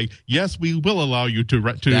Apple, saying yes, we will allow you to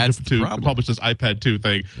publish this iPad 2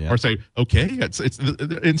 thing, or say okay. It's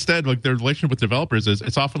instead, like, their relationship with developers is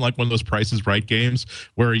it's often like one of those Price is Right games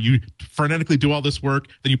where you frenetically do all this work,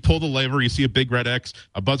 then you pull the lever, you see a big red X,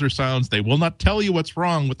 a buzzer sounds. They will not tell you what's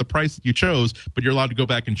wrong with the price that you chose, but you're allowed to go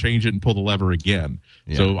back and change it and pull the lever again.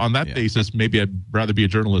 Yeah. So on that basis, maybe I'd rather be a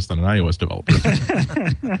journalist than an iOS developer.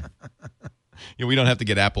 We don't have to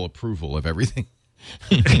get Apple approval of everything.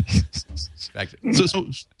 So I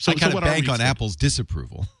kind of bank on Apple's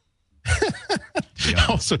disapproval.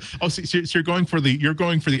 So you're going for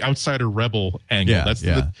the outsider rebel angle.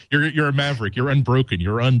 You're a maverick. You're unbroken.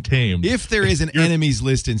 You're untamed. If there is an enemies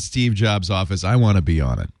list in Steve Jobs' office, I want to be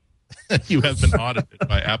on it. You have been audited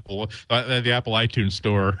by Apple, the Apple iTunes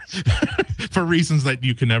Store, for reasons that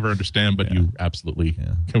you can never understand, but you absolutely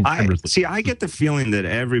can. I get the feeling that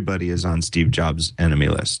everybody is on Steve Jobs' enemy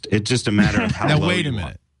list. It's just a matter of how now, low wait a you minute.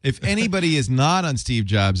 want. If anybody is not on Steve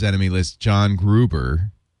Jobs' enemy list, John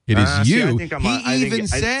Gruber, it is you. He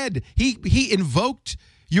said he invoked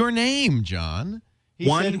your name, John. He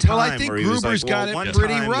said, well, I think Gruber's got it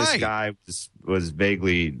pretty right. This guy was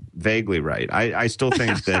vaguely right. I still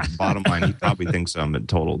think that bottom line, he probably thinks I'm a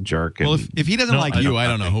total jerk. Well, if he doesn't like you, I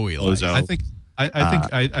don't know who he likes. I think.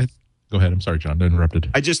 Go ahead. I'm sorry, John. I interrupted.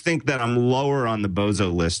 I just think that I'm lower on the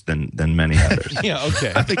bozo list than many others. Yeah.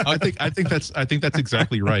 Okay. I think that's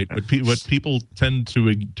exactly right. What people tend to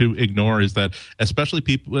ignore is that especially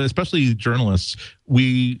journalists,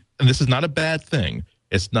 and this is not a bad thing.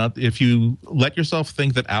 It's not, if you let yourself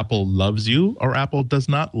think that Apple loves you or Apple does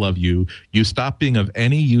not love you, you stop being of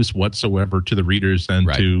any use whatsoever to the readers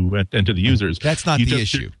and to the users. That's not the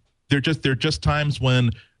issue. There are just times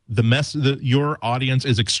when your audience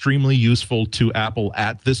is extremely useful to Apple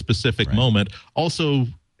at this specific moment. Also,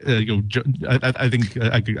 I think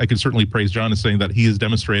I can certainly praise John as saying that he has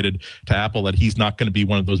demonstrated to Apple that he's not going to be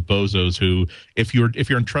one of those bozos who, if you're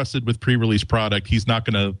entrusted with pre-release product, he's not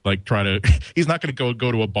going to he's not going to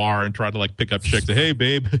go to a bar and try to pick up chicks. Say, hey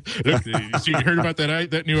babe, look, you heard about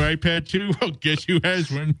that new iPad 2? Well, guess who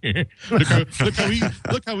has one?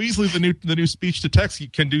 look how easily the new speech to text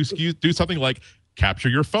can do something like capture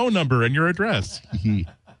your phone number and your address.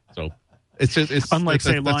 So. It's unlike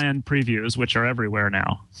Lion previews, which are everywhere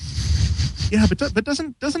now. Yeah, but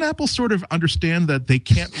doesn't Apple sort of understand that they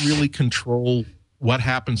can't really control what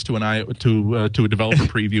happens to a developer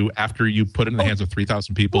preview after you put it in the hands of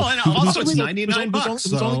 3,000 people? Well, and also it's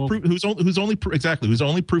 $99. Whose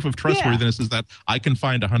only proof of trustworthiness is that I can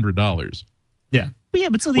find $100. Yeah.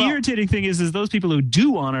 But so the irritating thing is those people who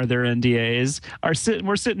do honor their NDAs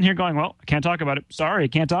we're sitting here going, well, I can't talk about it. Sorry, I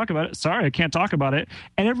can't talk about it. Sorry, I can't talk about it.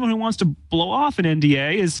 And everyone who wants to blow off an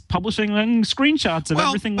NDA is publishing screenshots of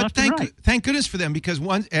everything left and right. Thank goodness for them, because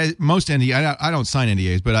most NDAs, I don't sign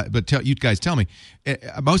NDAs, but you guys tell me,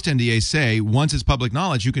 most NDAs say once it's public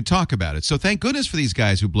knowledge, you can talk about it. So thank goodness for these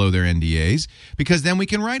guys who blow their NDAs, because then we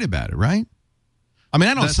can write about it, right? I mean,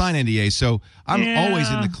 I don't sign NDAs, so I'm always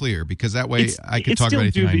in the clear, because that way I can talk about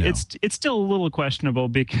anything I know. It's still a little questionable,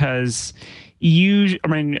 because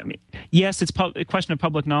yes, it's a question of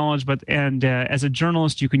public knowledge, but as a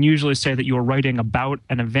journalist, you can usually say that you are writing about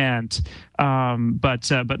an event, but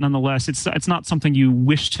nonetheless, it's not something you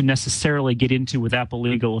wish to necessarily get into with Apple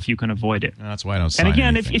Legal if you can avoid it. That's why I don't sign anything.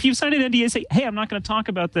 And again, anything. if you sign an NDA, say, hey, I'm not going to talk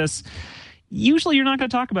about this. Usually you're not going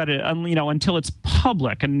to talk about it until it's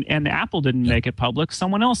public, and Apple didn't make it public.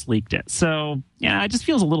 Someone else leaked it. So, it just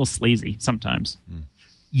feels a little sleazy sometimes.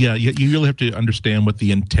 Yeah, you really have to understand what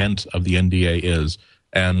the intent of the NDA is.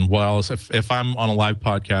 And while if I'm on a live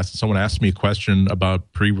podcast and someone asks me a question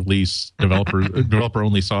about pre-release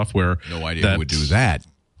developer-only software... No idea who would do that.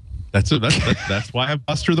 That's why I'm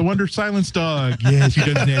Buster the Wonder Silence Dog. Yes, he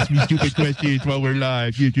doesn't ask me stupid questions while we're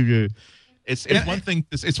live. It's one thing.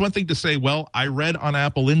 It's one thing to say, well, I read on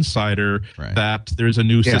Apple Insider that there's a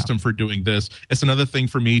new system for doing this. It's another thing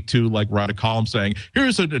for me to write a column saying,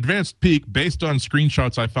 here's an advanced peek based on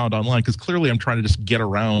screenshots I found online, because clearly I'm trying to just get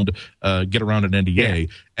around an NDA.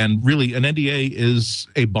 And really, an NDA is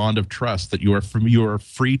a bond of trust that you are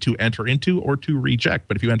free to enter into or to reject.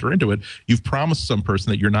 But if you enter into it, you've promised some person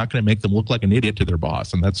that you're not going to make them look like an idiot to their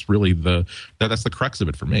boss, and that's really that's the crux of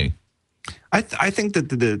it for me. I think that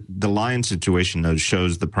the Lion situation, though,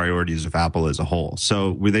 shows the priorities of Apple as a whole.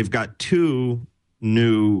 So they've got two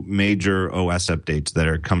new major OS updates that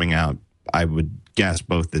are coming out, I would guess,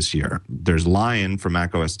 both this year. There's Lion for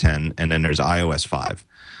macOS 10, and then there's iOS 5.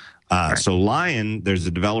 So Lion, there's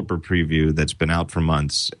a developer preview that's been out for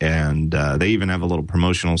months, and they even have a little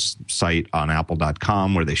promotional site on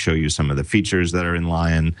apple.com where they show you some of the features that are in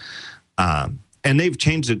Lion. And they've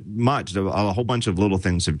changed it much. A whole bunch of little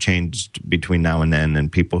things have changed between now and then,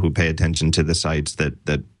 and people who pay attention to the sites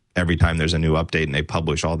that every time there's a new update and they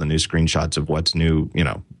publish all the new screenshots of what's new,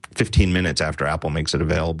 15 minutes after Apple makes it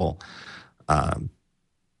available,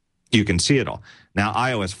 you can see it all. Now,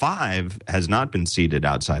 iOS 5 has not been seeded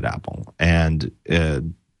outside Apple, and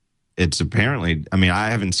it's apparently, I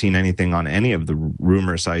haven't seen anything on any of the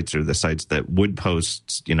rumor sites or the sites that would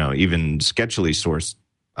post, even sketchily sourced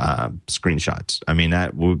screenshots.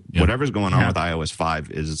 Whatever's going on with iOS 5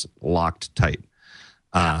 is locked tight.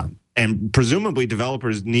 And presumably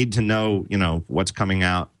developers need to know, what's coming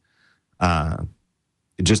out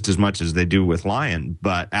just as much as they do with Lion.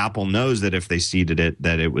 But Apple knows that if they seeded it,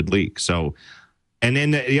 that it would leak. So, and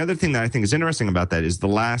then the other thing that I think is interesting about that is the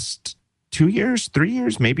last 2 years, 3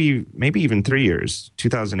 years, maybe even 3 years,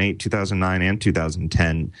 2008, 2009, and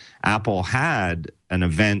 2010, Apple had an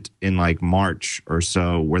event in March or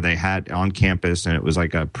so where they had on campus, and it was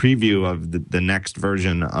like a preview of the next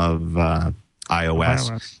version of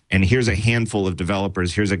iOS. And here's a handful of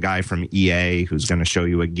developers. Here's a guy from EA who's going to show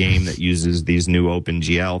you a game that uses these new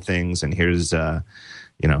OpenGL things, and here's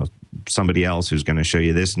somebody else who's going to show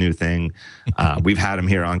you this new thing. We've had them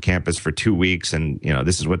here on campus for 2 weeks, and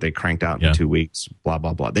this is what they cranked out in 2 weeks. Blah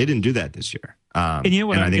blah blah. They didn't do that this year. And you know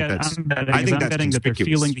what? I'm betting that they're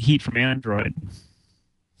feeling the heat from Android.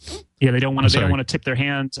 Yeah, they don't want to tip their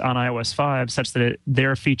hands on iOS 5 such that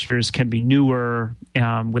their features can be newer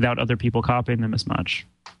without other people copying them as much.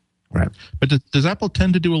 Right. But does Apple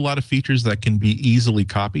tend to do a lot of features that can be easily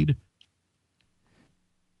copied?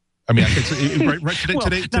 I mean,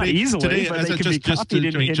 today, not easily, but they can be copied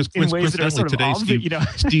in ways that are sort of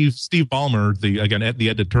obvious. Steve Ballmer, the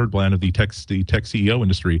editor of the tech CEO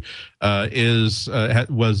industry,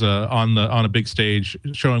 was on a big stage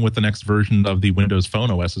showing what the next version of the Windows Phone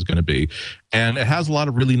OS is going to be, and it has a lot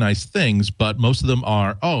of really nice things, but most of them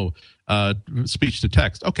are speech to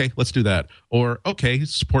text. Okay, let's do that. Or okay,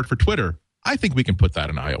 support for Twitter. I think we can put that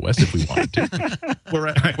in iOS if we wanted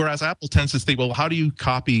to. Whereas Apple tends to think, well, how do you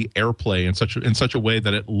copy AirPlay in such a way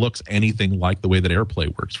that it looks anything like the way that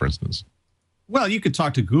AirPlay works, for instance? Well, you could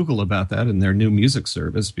talk to Google about that in their new music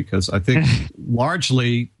service, because I think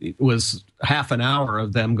largely it was half an hour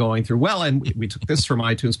of them going through, well, and we took this from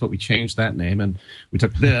iTunes, but we changed that name, and we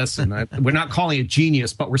took this, and we're not calling it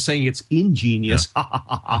Genius, but we're saying it's ingenious.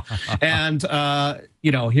 Yeah. And,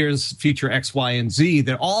 here's feature X, Y, and Z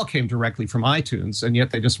that all came directly from iTunes, and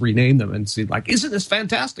yet they just renamed them and said, isn't this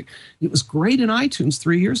fantastic? It was great in iTunes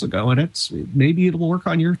 3 years ago, and maybe it'll work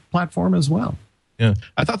on your platform as well. Yeah,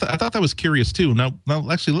 I thought that was curious too. Now,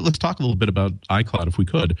 actually, let's talk a little bit about iCloud if we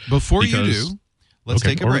could. Before you do, let's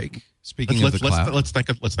take a break. Speaking of the cloud, let's thank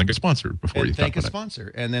a sponsor before you thank a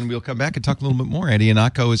sponsor, and then we'll come back and talk a little bit more. Andy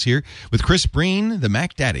Ihnatko is here with Chris Breen, the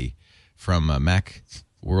Mac Daddy from Mac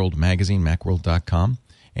World Magazine, MacWorld.com.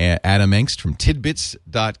 Adam Engst from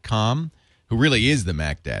Tidbits.com, who really is the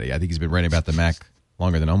Mac Daddy. I think he's been writing about the Mac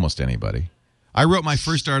longer than almost anybody. I wrote my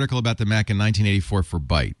first article about the Mac in 1984 for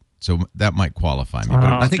Byte, so that might qualify me. But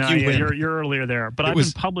I think you're earlier there. But I've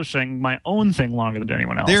been publishing my own thing longer than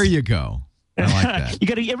anyone else. There you go. I like that.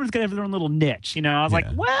 Everyone's got to have their own little niche. You know, I was like,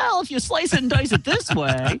 well, if you slice it and dice it this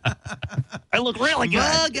way, I look really good.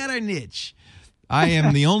 Well, got our niche. I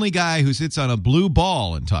am the only guy who sits on a blue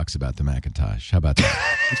ball and talks about the Macintosh. How about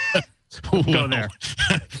that? Go there.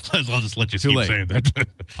 I'll just let you keep saying that.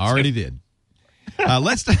 Already did.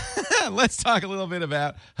 Let's talk a little bit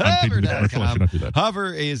about Hover.com.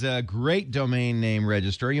 Hover is a great domain name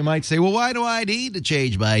registrar. You might say, well, why do I need to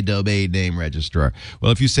change my domain name registrar?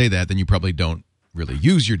 Well, if you say that, then you probably don't really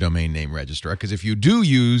use your domain name registrar, because if you do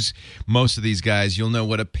use most of these guys, you'll know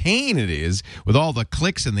what a pain it is with all the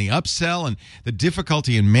clicks and the upsell and the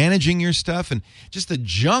difficulty in managing your stuff and just the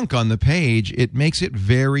junk on the page. It makes it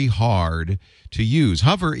very hard to use.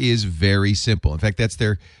 Hover is very simple. In fact, that's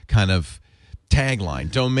their kind of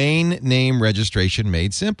tagline: domain name registration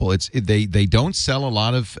made simple. They don't sell a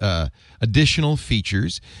lot of additional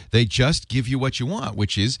features. They just give you what you want,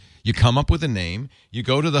 which is you come up with a name, you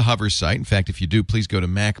go to the Hover site. In fact, if you do, please go to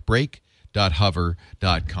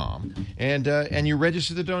MacBreak.hover.com and you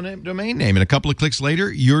register the domain name, and a couple of clicks later,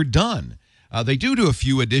 you're done. They do a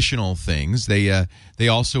few additional things. They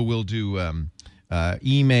also will do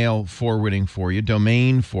email forwarding for you,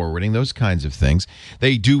 domain forwarding, those kinds of things.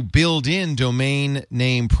 They do build in domain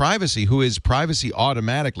name privacy, who is privacy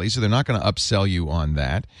automatically, so they're not going to upsell you on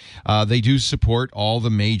that. They do support all the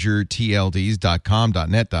major TLDs, .com,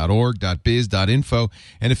 .net, .org, .biz, .info,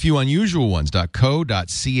 and a few unusual ones, .co,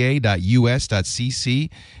 .ca, .us, .cc.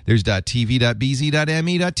 There's .tv, .bz,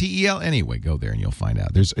 .me, .tel. Anyway, go there and you'll find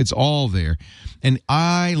out. It's all there. And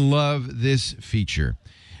I love this feature.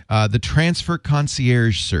 The Transfer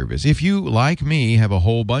Concierge Service. If you, like me, have a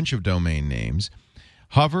whole bunch of domain names,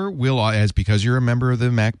 Hover will, because you're a member of the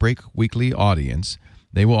MacBreak Weekly audience,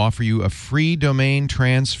 they will offer you a free domain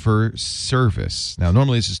transfer service. Now,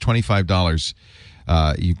 normally this is $25.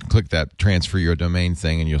 You can click that transfer your domain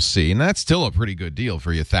thing and you'll see. And that's still a pretty good deal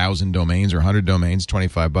for you. 1,000 domains or 100 domains,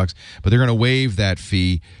 $25. But they're going to waive that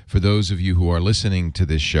fee for those of you who are listening to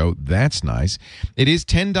this show. That's nice. It is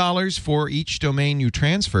 $10 for each domain you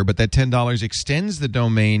transfer, but that $10 extends the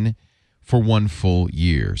domain for 1 full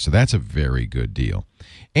year. So that's a very good deal.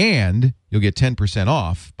 And you'll get 10%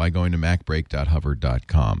 off by going to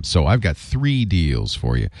macbreak.hover.com. So I've got 3 deals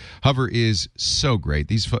for you. Hover is so great.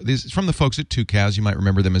 These from the folks at Two Cows. You might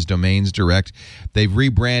remember them as Domains Direct. They've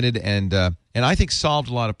rebranded and I think solved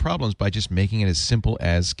a lot of problems by just making it as simple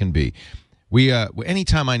as can be.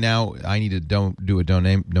 Anytime I need to do a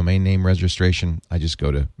domain name registration, I just go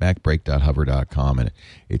to macbreak.hover.com, and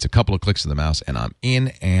it's a couple of clicks of the mouse, and I'm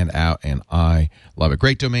in and out, and I love it.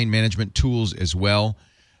 Great domain management tools as well.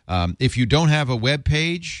 If you don't have a web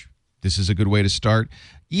page, this is a good way to start.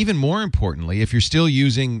 Even more importantly, if you're still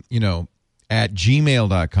using, at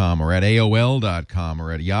gmail.com or at AOL.com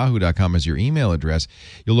or at yahoo.com as your email address,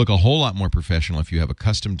 you'll look a whole lot more professional if you have a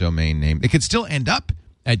custom domain name. It could still end up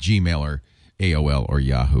at Gmail or AOL or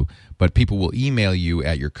Yahoo, but people will email you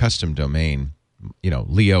at your custom domain,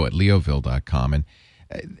 Leo at leoville.com. And,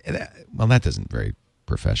 that isn't very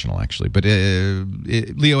professional, actually, but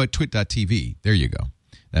Leo at twit.tv. There you go.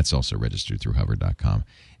 That's also registered through hover.com.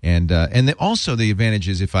 And then also the advantage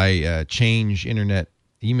is if I change internet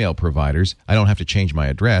email providers, I don't have to change my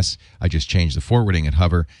address. I just change the forwarding at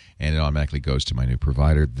Hover, and it automatically goes to my new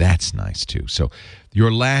provider. That's nice, too. So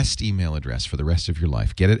your last email address for the rest of your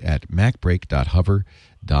life, get it at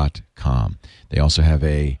macbreak.hover.com. They also have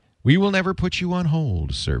a "We will never put you on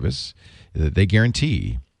hold" service that they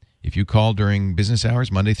guarantee. If you call during business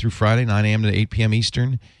hours, Monday through Friday, 9 a.m. to 8 p.m.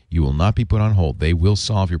 Eastern, you will not be put on hold. They will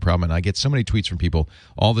solve your problem. And I get so many tweets from people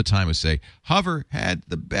all the time who say, Hover had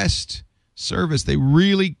the best service. They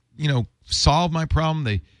really, solved my problem.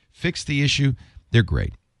 They fixed the issue. They're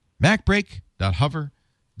great.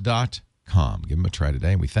 MacBreak.hover.com. Give them a try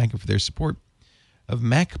today, and we thank them for their support of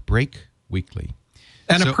MacBreak Weekly.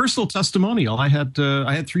 And a personal testimonial. I had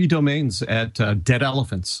 3 domains at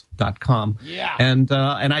deadelephants.com. Yeah. And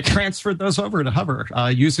I transferred those over to Hover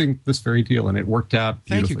using this very deal, and it worked out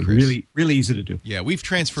beautifully. Thank you, Chris. Really, really easy to do. Yeah, we've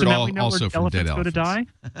transferred also from Dead Elephants. Go to die?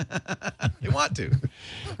 They want to.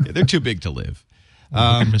 Yeah, they're too big to live.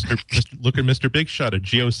 Look at Mr. Big Shot. A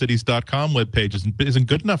geocities.com webpage isn't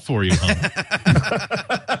good enough for you, huh?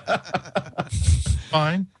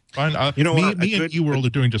 Fine. Me and eWorld are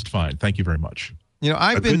doing just fine. Thank you very much.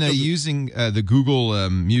 I've been using the Google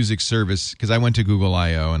Music service because I went to Google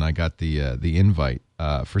I/O and I got the invite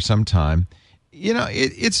for some time.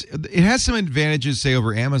 It has some advantages, say,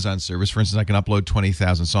 over Amazon service. For instance, I can upload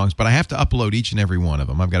 20,000 songs, but I have to upload each and every one of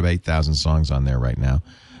them. I've got about 8,000 songs on there right now.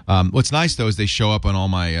 What's nice, though, is they show up on all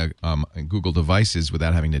my Google devices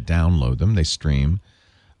without having to download them. They stream.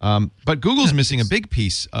 But Google's missing a big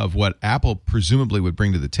piece of what Apple presumably would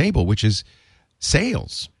bring to the table, which is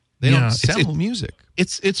sales. They don't sell music.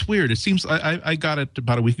 It's weird. It seems I got it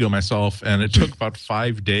about a week ago myself, and it took about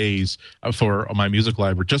 5 days for my music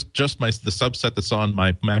library, just the subset that's on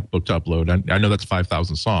my MacBook to upload. I know that's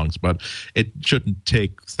 5,000 songs, but it shouldn't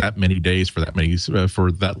take that many days for that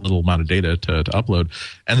little amount of data to upload.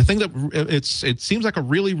 And the thing that it seems like a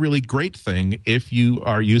really, really great thing if you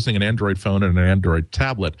are using an Android phone and an Android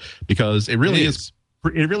tablet, because it really is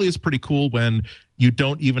pretty cool when you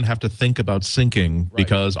don't even have to think about syncing,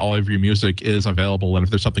 because all of your music is available. And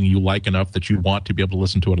if there's something you like enough that you want to be able to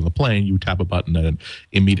listen to it on the plane, you tap a button and it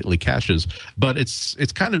immediately caches. But it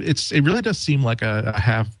really does seem like a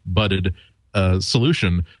half-butted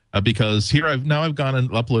solution. Because here I've gone and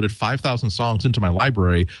uploaded 5,000 songs into my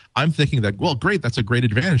library. I'm thinking that, well, great, that's a great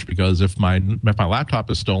advantage, because if my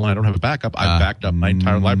laptop is stolen, I don't have a backup. I've backed up my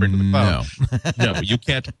entire library to the cloud. No, you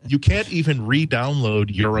can't even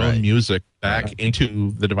re-download your own music back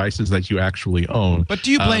into the devices that you actually own. But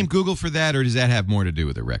do you blame Google for that, or does that have more to do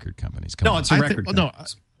with the record companies? It's the record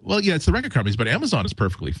companies. Well, yeah, it's the record companies, but Amazon is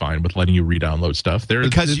perfectly fine with letting you re-download stuff.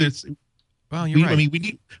 Well, you're right. I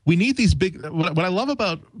mean, we need these big. What I love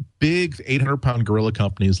about big 800-pound gorilla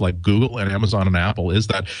companies like Google and Amazon and Apple is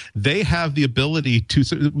that they have the ability to.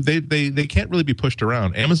 They can't really be pushed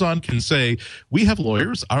around. Amazon can say, we have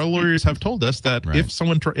lawyers. Our lawyers have told us that if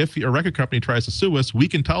a record company tries to sue us, we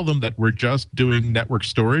can tell them that we're just doing network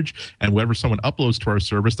storage, and whatever someone uploads to our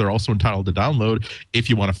service, they're also entitled to download. If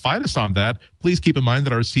you want to fight us on that, please keep in mind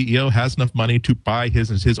that our CEO has enough money to buy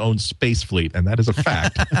his own space fleet, and that is a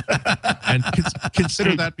fact. And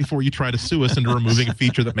consider that before you try to sue us into removing a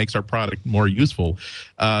feature that makes our product more useful.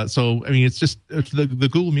 So, I mean, it's just the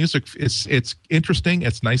Google Music. It's interesting.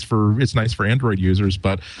 It's nice for Android users,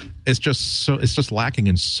 but it's just lacking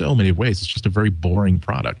in so many ways. It's just a very boring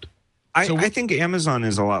product. I think Amazon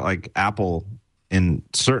is a lot like Apple in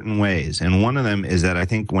certain ways. And one of them is that I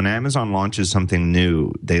think when Amazon launches something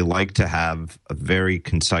new, they like to have a very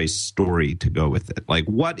concise story to go with it. Like,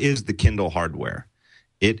 what is the Kindle hardware?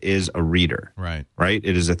 It is a reader. Right?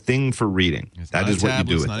 It is a thing for reading. That is what you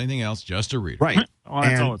do with it. It's not anything else, just a reader. Right.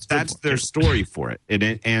 That's their story for it.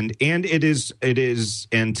 And it is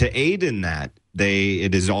to aid in that,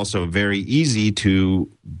 it is also very easy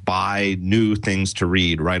to buy new things to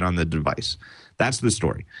read right on the device. That's the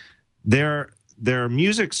story. Their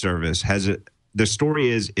music service the story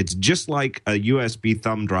is it's just like a USB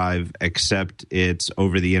thumb drive, except it's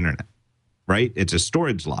over the internet, right? It's a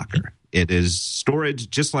storage locker. It is storage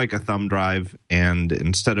just like a thumb drive, and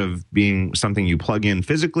instead of being something you plug in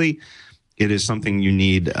physically, it is something you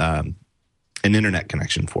need an internet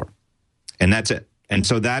connection for. And that's it. And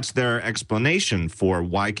so that's their explanation for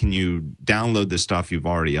why can you download the stuff you've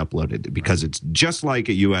already uploaded, because it's just like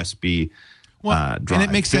a USB drive. And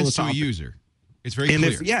it makes sense to a user. It's very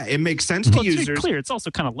clear. It makes sense to users. It's clear. It's also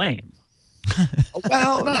kind of lame.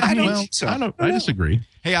 Well, I don't think so. I disagree.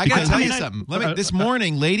 Hey, I got to tell you something. This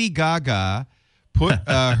morning, Lady Gaga put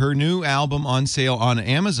her new album on sale on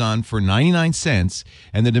Amazon for 99 cents,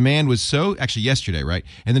 and the demand was yesterday, right?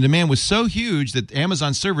 And the demand was so huge that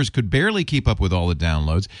Amazon servers could barely keep up with all the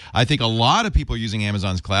downloads. I think a lot of people are using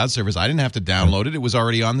Amazon's cloud service. I didn't have to download it. It was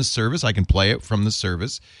already on the service. I can play it from the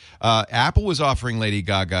service. Apple was offering Lady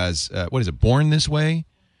Gaga's, Born This Way?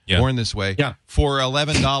 Yeah. Born This Way. Yeah. For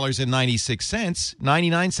 $11.96,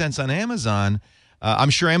 99 cents on Amazon. I'm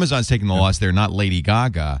sure Amazon's taking the loss there, not Lady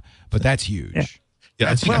Gaga, but that's huge.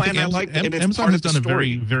 Yeah, I think Amazon has done a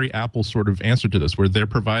very, very Apple sort of answer to this, where they're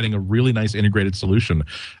providing a really nice integrated solution.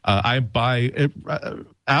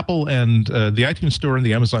 Apple and the iTunes Store and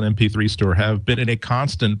the Amazon MP3 Store have been in a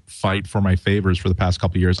constant fight for my favors for the past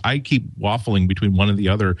couple of years. I keep waffling between one and the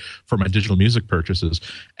other for my digital music purchases.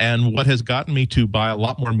 And what has gotten me to buy a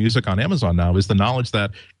lot more music on Amazon now is the knowledge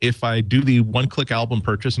that if I do the one-click album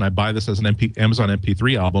purchase and I buy this as an Amazon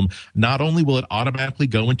MP3 album, not only will it automatically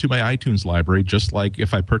go into my iTunes library, just like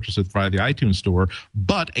if I purchase it via the iTunes Store,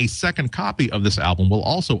 but a second copy of this album will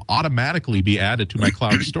also automatically be added to my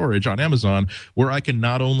cloud storage on Amazon, where I can not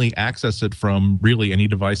not only access it from really any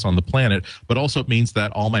device on the planet, but also it means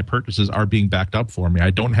that all my purchases are being backed up for me. I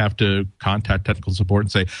don't have to contact technical support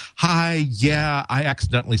and say, hi, yeah, I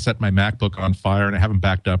accidentally set my MacBook on fire and I haven't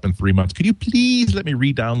backed up in 3 months. Could you please let me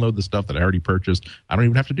re-download the stuff that I already purchased? I don't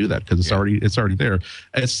even have to do that because it's already there.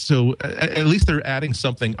 And so at least they're adding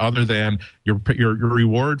something other than your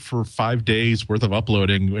reward for 5 days worth of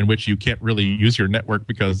uploading, in which you can't really use your network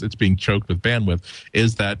because it's being choked with bandwidth,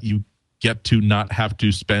 is that you get to not have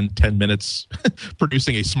to spend 10 minutes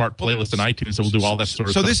producing a smart playlist in iTunes that will do all that sort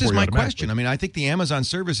of stuff. So this is my question. I mean, I think the Amazon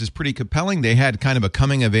service is pretty compelling. They had kind of a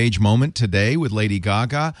coming-of-age moment today with Lady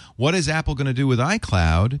Gaga. What is Apple going to do with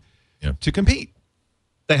iCloud to compete?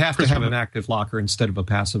 They have to have an active locker instead of a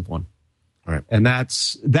passive one. All right. And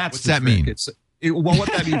that's what's that mean? Well,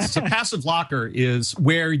 what that means is a passive locker is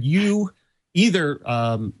where you either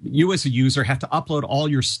you as a user have to upload all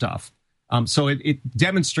your stuff. So it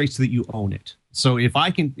demonstrates that you own it. So if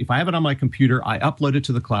I have it on my computer, I upload it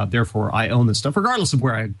to the cloud. Therefore, I own this stuff, regardless of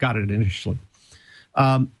where I got it initially.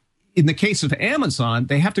 In the case of Amazon,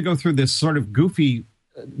 they have to go through this sort of goofy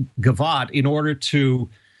gavotte in order to.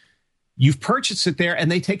 You've purchased it there, and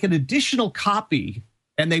they take an additional copy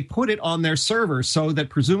and they put it on their server so that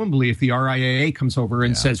presumably, if the RIAA comes over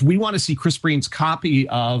and says, "We want to see Chris Breen's copy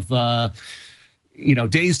of."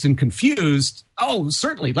 Dazed and Confused. Oh,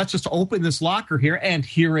 certainly. Let's just open this locker here, and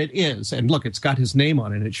here it is. And look, it's got his name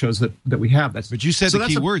on it. And it shows that we have that. But you said the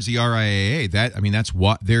key words, the RIAA. That's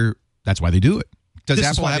why they do it. Does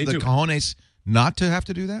Apple have the cojones not to have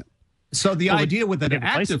to do that? So the idea with an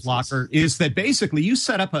active locker is that basically you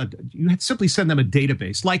simply send them a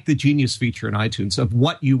database, like the Genius feature in iTunes, of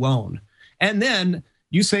what you own, and then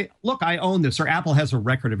you say, look, I own this, or Apple has a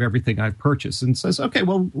record of everything I've purchased, and says, okay,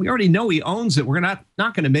 well, we already know he owns it. We're not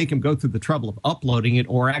going to make him go through the trouble of uploading it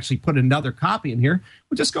or actually put another copy in here.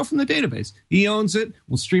 We'll just go from the database. He owns it.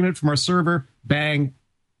 We'll stream it from our server. Bang,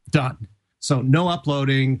 done. So no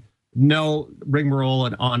uploading, no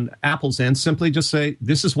rigmarole on Apple's end. Simply just say,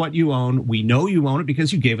 this is what you own. We know you own it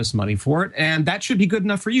because you gave us money for it, and that should be good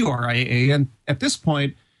enough for you, RIAA. And at this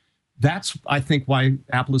point, that's, I think, why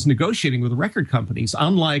Apple is negotiating with the record companies.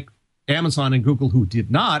 Unlike Amazon and Google, who did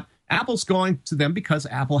not, Apple's going to them because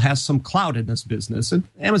Apple has some clout in this business, and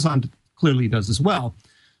Amazon clearly does as well.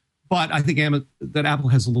 But I think that Apple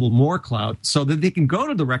has a little more clout so that they can go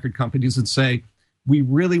to the record companies and say, we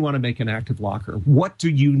really want to make an active locker. What do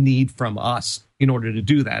you need from us in order to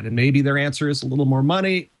do that? And maybe their answer is a little more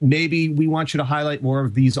money. Maybe we want you to highlight more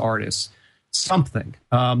of these artists. Something.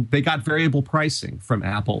 They got variable pricing from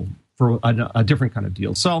Apple for a different kind of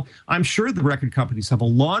deal. So I'm sure the record companies have a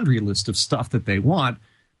laundry list of stuff that they want.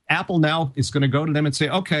 Apple now is going to go to them and say,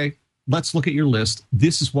 okay, let's look at your list.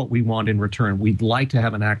 This is what we want in return. We'd like to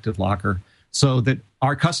have an active locker so that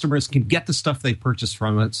our customers can get the stuff they purchased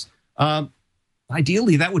from us.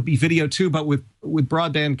 Ideally, that would be video too, but with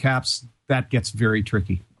broadband caps, that gets very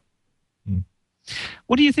tricky.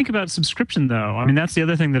 What do you think about subscription, though? I mean, that's the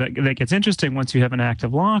other thing that gets interesting once you have an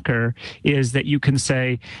active locker is that you can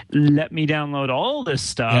say, let me download all this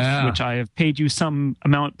stuff, which I have paid you some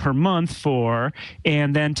amount per month for,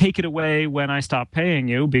 and then take it away when I stop paying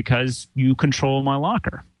you because you control my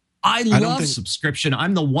locker. I love subscription.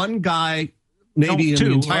 I'm the one guy maybe in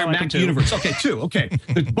the entire Mac universe. Okay, two. Okay.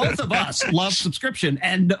 Both of us love subscription,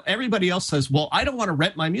 and everybody else says, well, I don't want to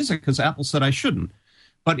rent my music because Apple said I shouldn't.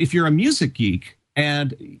 But if you're a music geek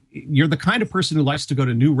and you're the kind of person who likes to go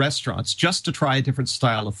to new restaurants just to try a different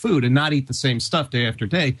style of food and not eat the same stuff day after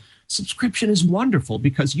day, subscription is wonderful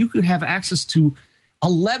because you could have access to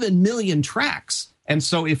 11 million tracks. And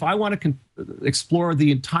so if I want to explore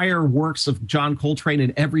the entire works of John Coltrane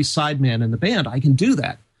and every sideman in the band, I can do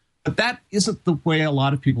that. But that isn't the way a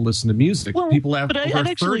lot of people listen to music. Well, people have. But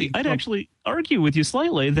I'd actually argue with you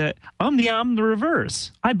slightly that I'm the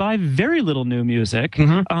reverse. I buy very little new music,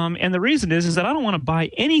 and the reason is that I don't want to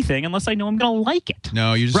buy anything unless I know I'm going to like it.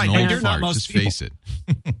 No, you're just an old fart. Just face it.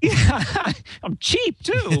 Yeah, I'm cheap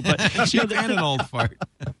too, but cheap and an old fart.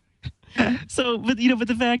 So, but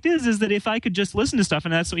the fact is that if I could just listen to stuff,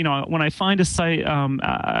 and that's, when I find a site,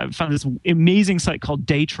 I found this amazing site called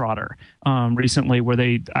Daytrotter recently, where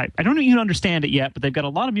I don't even understand it yet, but they've got a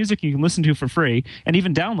lot of music you can listen to for free and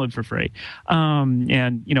even download for free, and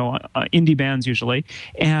indie bands usually,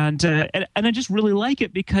 and I just really like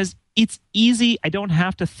it because it's easy. I don't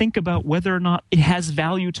have to think about whether or not it has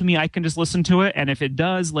value to me. I can just listen to it, and if it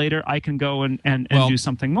does later, I can go and do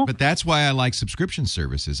something more. But that's why I like subscription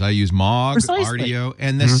services. I use Mog, Rdio,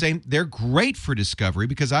 and the same. They're great for discovery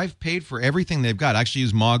because I've paid for everything they've got. I actually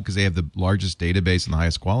use Mog because they have the largest database and the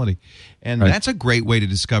highest quality, and that's a great way to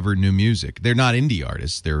discover new music. They're not indie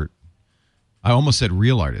artists. They're I almost said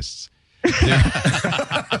real artists. They're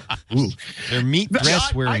meat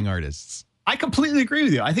dress wearing artists. I completely agree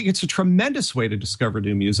with you. I think it's a tremendous way to discover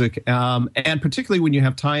new music, and particularly when you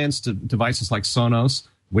have tie-ins to devices like Sonos,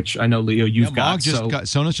 which I know, Leo, you've got.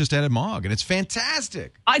 Sonos just added Mog, and it's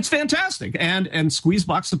fantastic. It's fantastic, and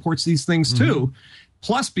Squeezebox supports these things too.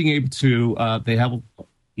 Plus, being able to, they have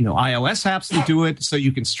iOS apps that do it, so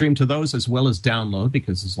you can stream to those as well as download.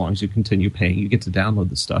 Because as long as you continue paying, you get to download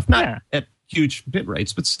the stuff. Not at huge bit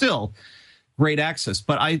rates, but still great access.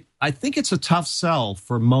 But I think it's a tough sell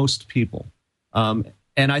for most people. And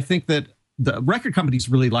I think that the record companies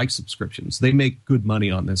really like subscriptions. They make good money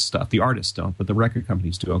on this stuff. The artists don't, but the record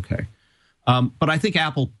companies do okay. But I think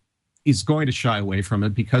Apple is going to shy away from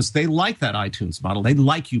it because they like that iTunes model. They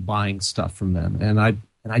like you buying stuff from them. And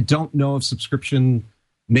I don't know if subscription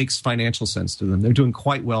makes financial sense to them. They're doing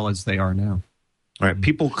quite well as they are now. All right.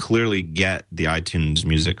 People clearly get the iTunes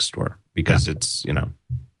music store because it's,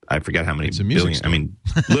 I forget how many billions. I mean,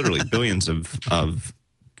 literally billions of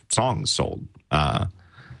songs sold.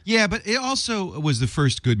 Yeah, but it also was the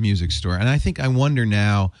first good music store. And I wonder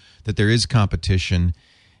now that there is competition.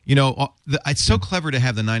 It's so clever to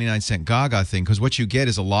have the 99-cent Gaga thing because what you get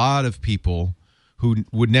is a lot of people who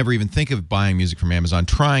would never even think of buying music from Amazon,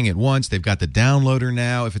 trying it once. They've got the downloader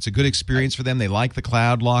now. If it's a good experience for them, they like the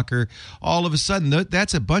cloud locker. All of a sudden,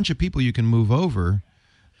 that's a bunch of people you can move over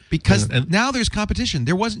because now there's competition.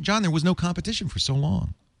 There was no competition for so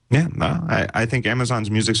long. Yeah, no, I think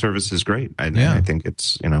Amazon's music service is great. I think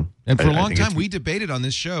it's, And for a long time, we debated on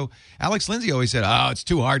this show. Alex Lindsay always said, it's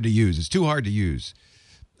too hard to use. It's too hard to use.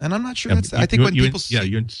 And I'm not sure that's... I think when people...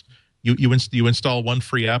 You install one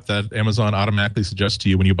free app that Amazon automatically suggests to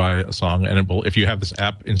you when you buy a song, and if you have this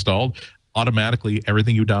app installed, automatically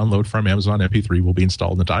everything you download from Amazon MP3 will be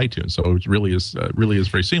installed into iTunes. So it really is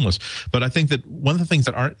very seamless. But I think that one of the things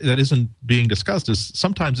that isn't being discussed is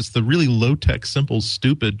sometimes it's the really low tech, simple,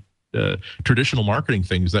 stupid traditional marketing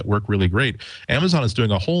things that work really great. Amazon is doing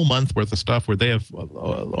a whole month worth of stuff where they have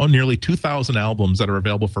nearly 2,000 albums that are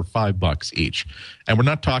available for $5 each, and we're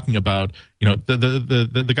not talking about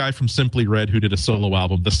the guy from Simply Red who did a solo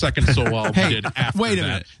album, the second solo album he did after wait a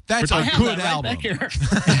minute, that's a good album.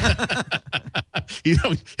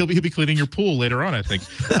 He'll be cleaning your pool later on, I think.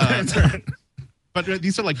 But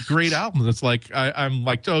these are like great albums. It's like I'm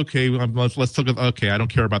like, okay, let's look at. Okay, I don't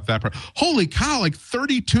care about that part. Holy cow! Like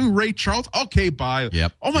 32 Ray Charles. Okay, bye.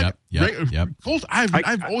 Yep. Oh my. Yep. Colt,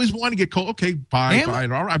 I've always wanted to get Colt. Okay, bye.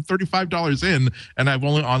 I'm $35 in, and I've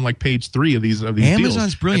only on like page 3 of these Amazon's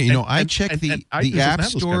deals. brilliant. I check the App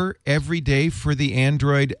Store every day for the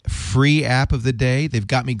Android free app of the day. They've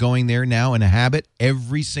got me going there now in a habit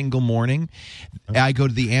every single morning. I go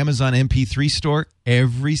to the Amazon MP3 store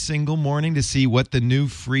every single morning to see what the new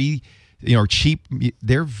free, cheap.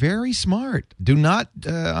 They're very smart. Do not.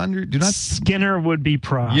 Skinner would be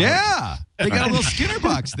proud. Yeah, they got a little Skinner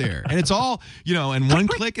box there, and it's all and one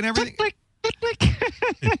click and everything. Click.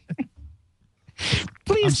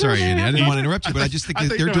 Please. I'm sorry, Andy. I didn't want to interrupt you, but I just think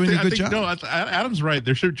they're doing a good job. No, Adam's right.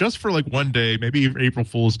 There should, just for like one day, maybe April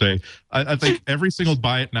Fool's Day, I think every single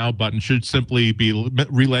buy it now button should simply be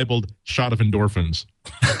relabeled "shot of endorphins."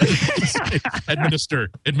 Administer.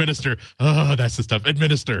 Oh, that's the stuff.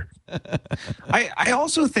 Administer. I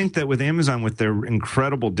also think that with Amazon, with their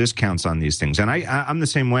incredible discounts on these things, and I'm the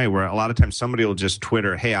same way, where a lot of times somebody will just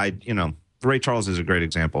Twitter, hey, Ray Charles is a great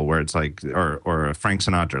example where it's like, or Frank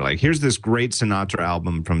Sinatra, like, here's this great Sinatra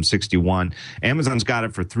album from '61. Amazon's got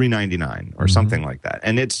it for $3.99 or something like that.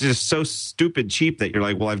 And it's just so stupid cheap that you're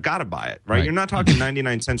like, well, I've got to buy it, right? You're not talking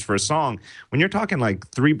 99 cents for a song. When you're talking like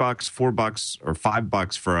 $3, $4, or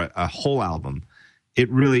 $5 for a whole album, it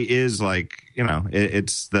really is like,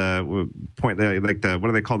 it's the point, like what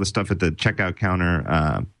do they call the stuff at the checkout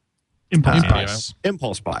counter?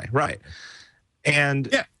 Impulse buy, right. And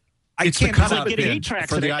yeah. It's can't because I get 8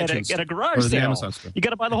 tracks at a garage sale. You got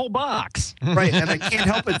to buy the whole box, right? And I can't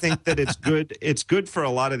help but think that it's good. It's good for a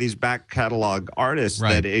lot of these back catalog artists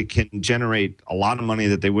that it can generate a lot of money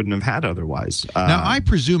that they wouldn't have had otherwise. Now, I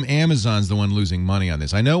presume Amazon's the one losing money on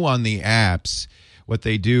this. I know on the apps, what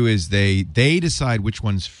they do is they decide which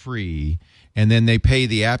one's free, and then they pay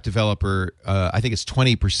the app developer. I think it's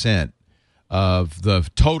 20% of the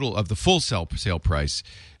total of the full sale price.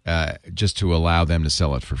 Just to allow them to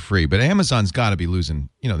sell it for free. But Amazon's got to be losing,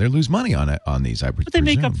 they lose money on it, on these, I presume. But they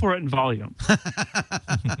make up for it in volume. But,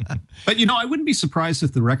 I wouldn't be surprised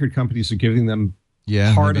if the record companies are giving them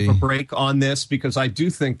part of a break on this, because I do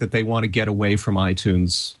think that they want to get away from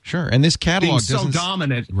iTunes. Sure, and this catalog being so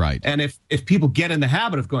dominant. Right. And if people get in the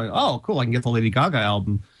habit of going, oh, cool, I can get the Lady Gaga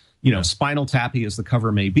album, Spinal Tappy as the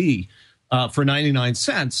cover may be, for 99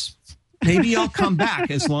 cents, maybe I'll come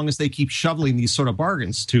back as long as they keep shoveling these sort of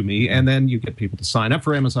bargains to me. And then you get people to sign up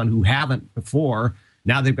for Amazon who haven't before.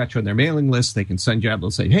 Now they've got you on their mailing list. They can send you out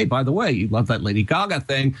and say, hey, by the way, you love that Lady Gaga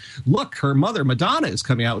thing. Look, her mother, Madonna, is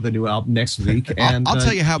coming out with a new album next week. And I'll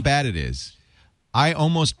tell you how bad it is. I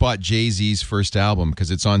almost bought Jay-Z's first album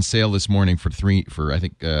because it's on sale this morning for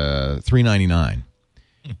 $3.99.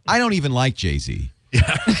 I don't even like Jay-Z.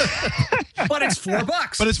 But it's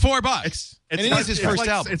 $4. But it's $4. And it is his first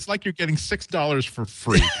album. It's like you're getting $6 for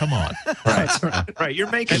free. Come on. Right.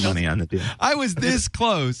 You're making money on the deal. I was this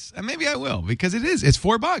close, and maybe I will because it's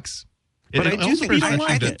 $4. But I do think I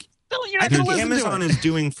think Amazon is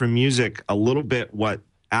doing for music a little bit what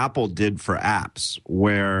Apple did for apps,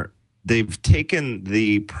 where they've taken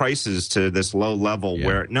the prices to this low level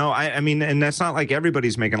where I mean, and that's not like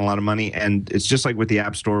everybody's making a lot of money. And it's just like with the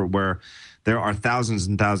App Store where there are thousands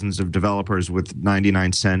and thousands of developers with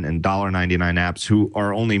 99-cent and $1.99 apps who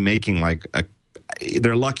are only making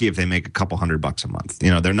they're lucky if they make a couple $100 a month.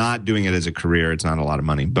 They're not doing it as a career. It's not a lot of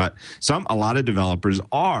money, but a lot of developers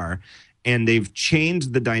are, and they've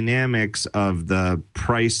changed the dynamics of the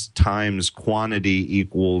price times quantity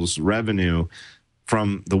equals revenue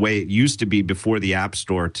from the way it used to be before the App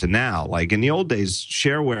Store to now. Like in the old days,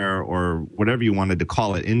 shareware or whatever you wanted to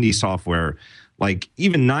call it, indie software, like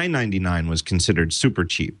even $9.99 was considered super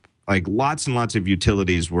cheap. Like lots and lots of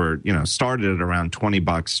utilities were, started at around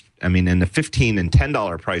 $20. I mean, in the $15 and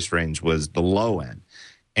 $10 price range was the low end.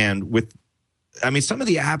 And some of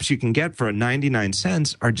the apps you can get for 99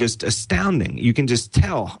 cents are just astounding. You can just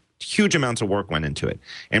tell huge amounts of work went into it.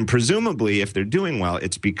 And presumably, if they're doing well,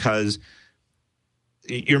 it's because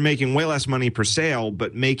you're making way less money per sale,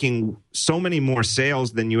 but making so many more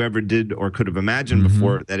sales than you ever did or could have imagined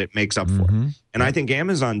before that it makes up for it. And I think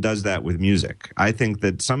Amazon does that with music. I think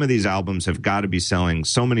that some of these albums have got to be selling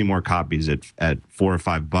so many more copies at $4 or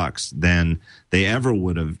 $5 than they ever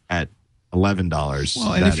would have at $11.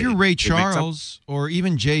 Well, and if you're Ray Charles or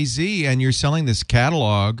even Jay-Z and you're selling this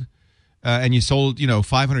catalog and you sold,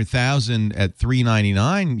 500,000 at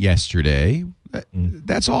 $3.99 yesterday,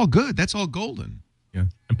 that's all good. That's all golden. Yeah,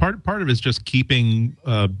 and part of it is just keeping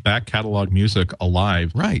back catalog music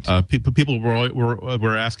alive. Right. People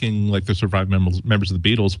were asking, like the survived members of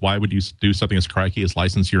the Beatles, why would you do something as crikey as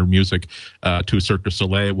license your music to Cirque du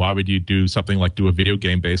Soleil? Why would you do something like do a video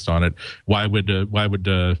game based on it? Why would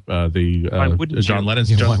John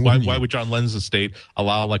Lennon's estate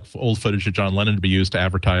allow like old footage of John Lennon to be used to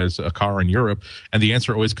advertise a car in Europe? And the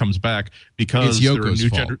answer always comes back because it's Yoko's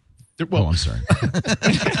fault. I'm sorry.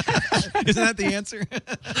 Isn't that the answer?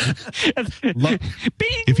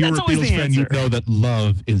 If you're a Beatles fan, you know that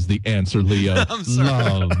love is the answer, Leo. I'm sorry.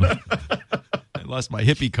 Love. I lost my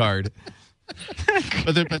hippie card.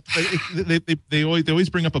 But they always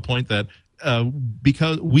bring up a point that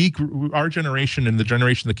because our generation and the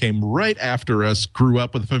generation that came right after us grew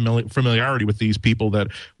up with familiarity with these people, that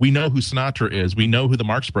we know who Sinatra is, we know who the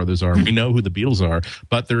Marx Brothers are, we know who the Beatles are,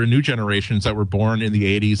 but there are new generations that were born in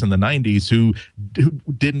the 80s and the 90s who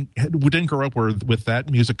didn't grow up with that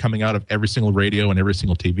music coming out of every single radio and every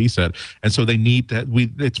single TV set, and so they need that.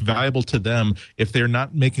 It's valuable to them. If they're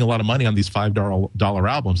not making a lot of money on these $5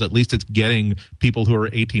 albums, at least it's getting people who are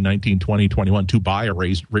 18, 19, 20, 21 to buy a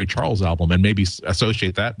Ray Charles album and maybe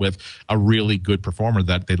associate that with a really good performer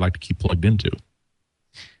that they'd like to keep plugged into.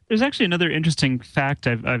 There's actually another interesting fact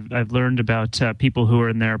I've learned about people who are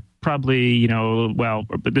in their probably,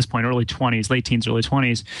 at this point, early 20s, late teens, early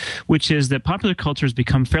 20s, which is that popular culture has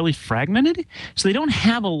become fairly fragmented. So they don't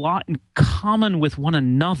have a lot in common with one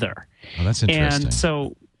another. Oh, that's interesting. And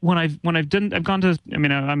so I'm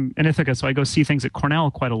in Ithaca, so I go see things at Cornell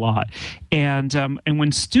quite a lot. And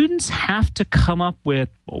when students have to come up with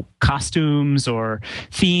costumes or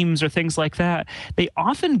themes or things like that, they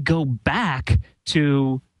often go back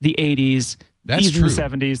to the 80s, that's even true. the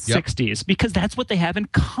 70s, Yep. 60s, because that's what they have in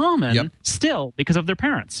common still because of their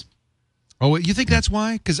parents. Oh, you think that's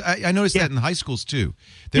why? Because I noticed that in high schools, too.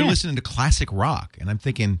 They're listening to classic rock, and I'm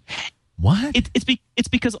thinking, what? It's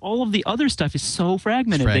because all of the other stuff is so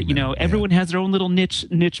fragmented that everyone has their own little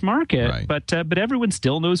niche market, but everyone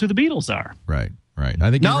still knows who the Beatles are. Right.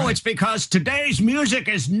 I think it's because today's music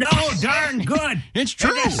is no darn good. It's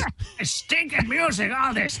true. It is stinking music,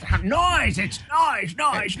 all this noise. It's noise.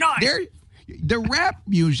 The rap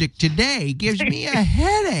music today gives me a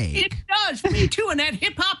headache. It does, me too, and that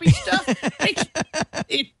hip hoppy stuff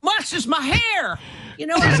it musses my hair.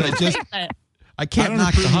 I can't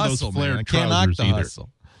knock the hustle, man. I can't knock the hustle.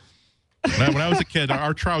 When I was a kid,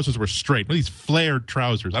 our trousers were straight. These flared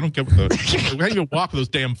trousers. I don't get how do you walk with those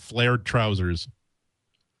damn flared trousers?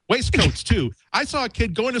 Waistcoats, too. I saw a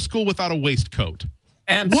kid going to school without a waistcoat.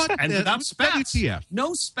 And What? and without spats. WTF?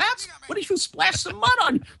 No spats? What if you splash some mud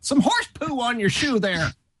on, some horse poo on your shoe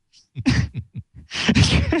there?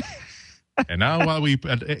 And now while we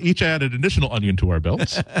each add an additional onion to our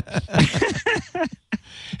belts.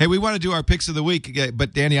 Hey, we want to do our picks of the week,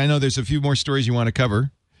 but Danny, I know there's a few more stories you want to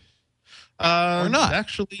cover. Or not?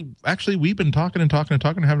 Actually, we've been talking and having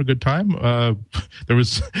a good time. I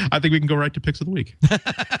think we can go right to picks of the week.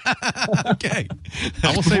 Okay.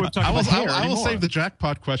 I will save the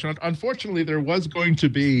jackpot question. Unfortunately, there was going to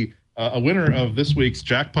be a winner of this week's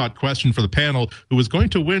jackpot question for the panel who was going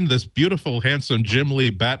to win this beautiful, handsome Jim Lee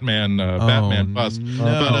Batman bust.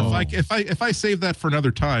 No. But if I save that for another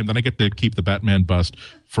time, then I get to keep the Batman bust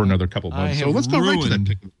for another couple months. So let's go right to that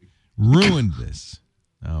pick of the week. Ruined this.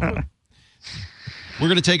 Oh. We're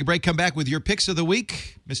going to take a break, come back with your picks of the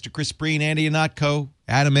week. Mr. Chris Breen, Andy Ihnatko,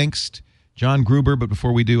 Adam Engst, John Gruber. But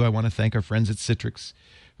before we do, I want to thank our friends at Citrix,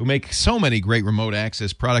 who make so many great remote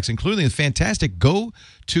access products, including the fantastic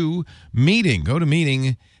GoToMeeting.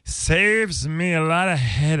 GoToMeeting saves me a lot of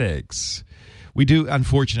headaches. We do,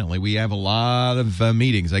 unfortunately, we have a lot of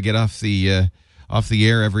meetings. I get off the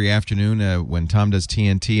air every afternoon when Tom does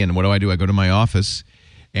TNT, and what do? I go to my office,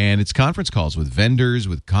 and it's conference calls with vendors,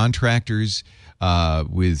 with contractors,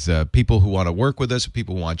 with people who want to work with us,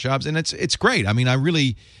 people who want jobs, and it's great. I mean,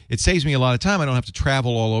 it saves me a lot of time. I don't have to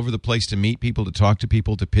travel all over the place to meet people, to talk to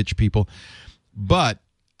people, to pitch people. But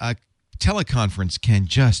a teleconference can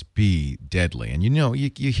just be deadly, and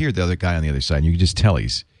you hear the other guy on the other side, and you can just tell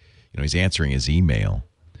he's answering his email,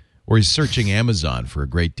 or he's searching Amazon for a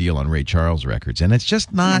great deal on Ray Charles records, and it's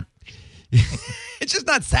just not. It's just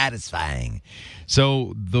not satisfying.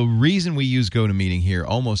 So the reason we use GoToMeeting here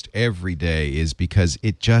almost every day is because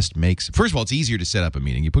it just makes, first of all, it's easier to set up a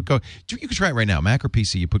meeting. You can try it right now, Mac or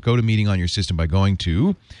PC. You put GoToMeeting on your system by going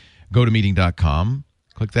to gotomeeting.com.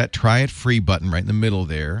 Click that Try It Free button right in the middle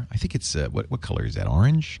there. I think it's, what color is that?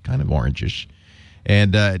 Orange? Kind of orangish.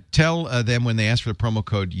 And tell them when they ask for the promo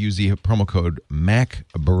code, use the promo code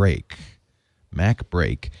MacBreak.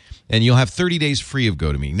 MacBreak. And you'll have 30 days free of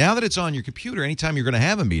GoToMeeting. Now that it's on your computer, anytime you're going to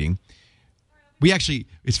have a meeting,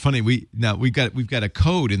 it's funny. We've got a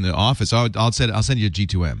code in the office. I'll send you a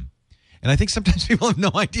G2M, and I think sometimes people have no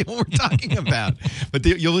idea what we're talking about. But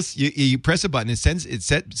you press a button, it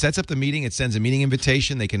sets up the meeting. It sends a meeting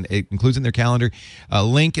invitation. It includes in their calendar a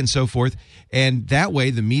link and so forth, and that way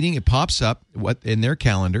the meeting, it pops up in their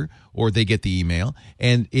calendar, or they get the email,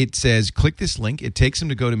 and it says, click this link. It takes them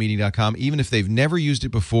to gotomeeting.com. Even if they've never used it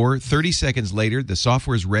before, 30 seconds later, the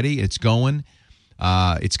software is ready. It's going.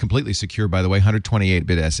 It's completely secure, by the way,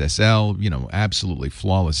 128-bit SSL, absolutely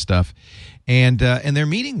flawless stuff. And they're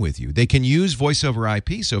meeting with you. They can use voice over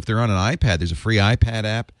IP, so if they're on an iPad, there's a free iPad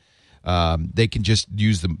app. They can just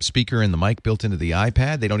use the speaker and the mic built into the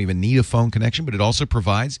iPad. They don't even need a phone connection, but it also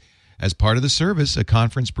provides, as part of the service, a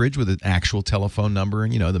conference bridge with an actual telephone number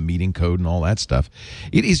and, the meeting code and all that stuff.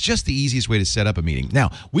 It is just the easiest way to set up a meeting.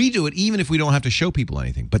 Now, we do it even if we don't have to show people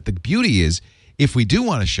anything. But the beauty is, if we do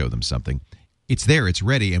want to show them something, it's there, it's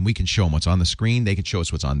ready, and we can show them what's on the screen. They can show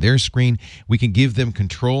us what's on their screen. We can give them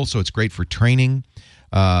control, so it's great for training.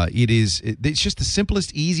 It's just the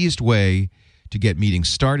simplest, easiest way to get meetings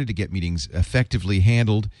started, to get meetings effectively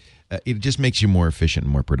handled. It just makes you more efficient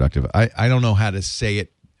and more productive. I don't know how to say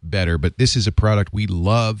it better, but this is a product we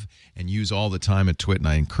love and use all the time at Twit, and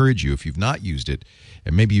I encourage you, if you've not used it,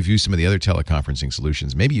 and maybe you've used some of the other teleconferencing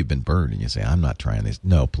solutions, maybe you've been burned and you say, I'm not trying this.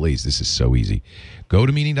 No, please, this is so easy. Go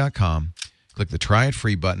to meeting.com. Click the Try It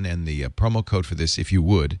Free button, and the promo code for this, if you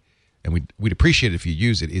would, and we'd appreciate it if you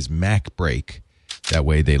use it, is MacBreak. That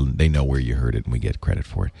way they know where you heard it, and we get credit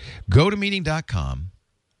for it. Go to meeting.com,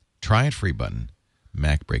 Try It Free button,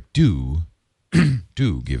 MacBreak. Do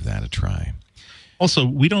give that a try. Also,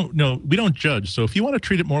 we don't judge. So if you want to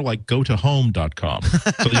treat it more like gotohome.com,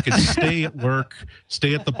 so you can stay at work,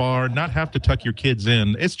 stay at the bar, not have to tuck your kids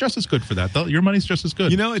in, it's just as good for that. Your money's just as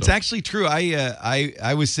good. It's actually true.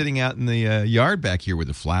 I was sitting out in the yard back here with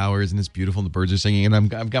the flowers, and it's beautiful, and the birds are singing,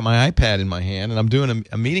 and I've got my iPad in my hand, and I'm doing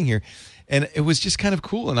a meeting here, and it was just kind of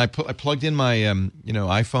cool. And I plugged in my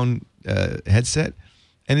iPhone headset,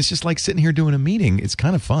 and it's just like sitting here doing a meeting. It's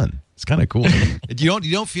kind of fun. It's kind of cool. You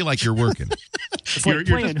don't feel like you're working. It's like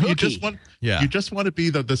playing hooky. You just want to be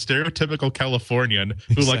the stereotypical Californian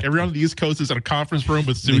who, like, everyone on the East Coast is in a conference room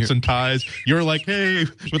with suits and ties. You're like, hey,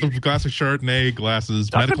 with a glass of Chardonnay,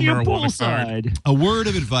 glasses, medical marijuana card. A word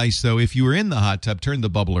of advice, though: if you were in the hot tub, turn the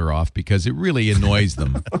bubbler off, because it really annoys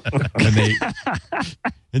them.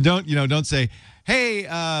 And don't say, hey,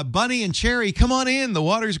 Bunny and Cherry, come on in. The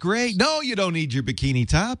water's great. No, you don't need your bikini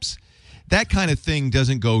tops. That kind of thing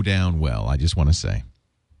doesn't go down well, I just want to say.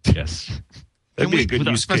 Yes. That'd be a good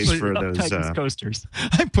use case for those coasters.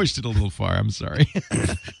 I pushed it a little far. I'm sorry.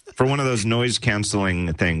 For one of those noise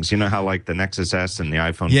canceling things. You know how like the Nexus S and the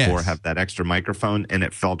iPhone 4 have that extra microphone and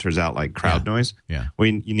it filters out like crowd noise? Yeah. Well,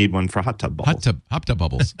 you need one for hot tub bubbles. Hot tub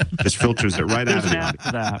bubbles. Just filters it right out of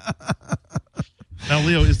For that. Now,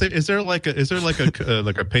 Leo, is there like a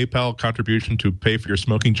PayPal contribution to pay for your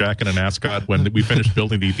smoking jacket and ascot when we finish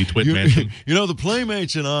building the Twit mansion? You know, the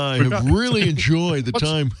Playmates and I have really enjoyed the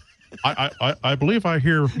time. I believe I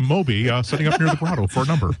hear Moby sitting up near the grotto for a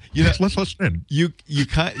number. Let's listen in.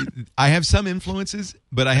 I have some influences,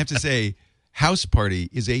 but I have to say, House Party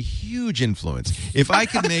is a huge influence. If I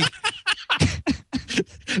could make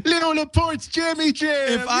Little Laporte's Jammy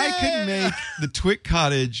Jam. If I could make the Twit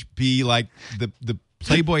Cottage be like the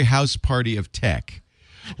Playboy House Party of tech.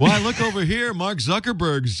 Well, I look over here. Mark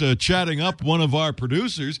Zuckerberg's chatting up one of our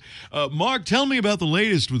producers. Mark, tell me about the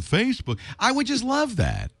latest with Facebook. I would just love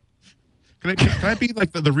that. Can I be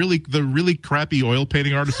like the really crappy oil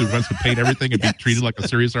painting artist who wants to paint everything and be treated like a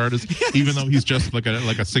serious artist, even though he's just like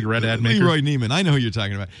a cigarette ad maker? Leroy Neiman, I know who you're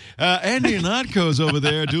talking about. Andy Anatko's over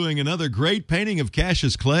there doing another great painting of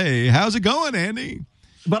Cassius Clay. How's it going, Andy?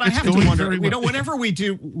 But I have to wonder, whenever we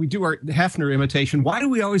do our Hefner imitation, why do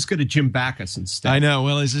we always go to Jim Backus instead? I know.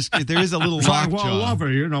 Well, there is a little lockjaw. Well,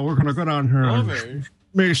 Lovey, we're going to go down here. Lovey.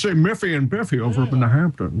 May say Miffy and Biffy over up in the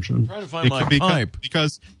Hamptons. I'm trying to find my pipe.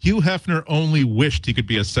 Because Hugh Hefner only wished he could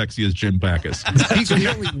be as sexy as Jim Backus. he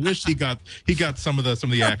only wished he got some of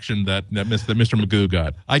the action that Mr. Magoo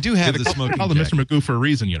got. I do have the smoking jacket. Mr. Magoo for a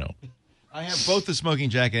reason, you know. I have both the smoking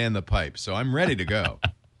jacket and the pipe, so I'm ready to go.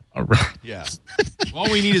 All right. Yeah.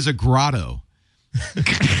 All we need is a grotto.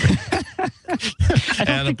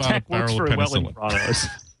 And about tech works very well in grottos.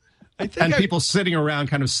 And people sitting around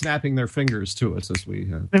kind of snapping their fingers to us as we...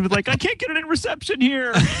 They were like, I can't get any reception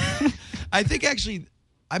here. I think actually,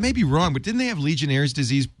 I may be wrong, but didn't they have Legionnaire's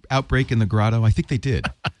disease outbreak in the grotto? I think they did.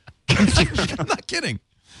 I'm not kidding.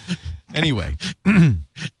 Anyway,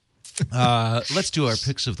 let's do our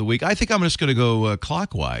picks of the week. I think I'm just going to go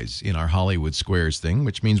clockwise in our Hollywood Squares thing,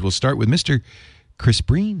 which means we'll start with Mr. Chris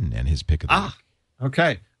Breen and his pick of the week.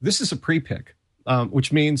 Okay. This is a pre-pick,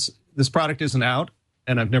 which means this product isn't out.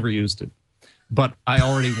 And I've never used it, but I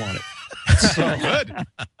already want it. So good.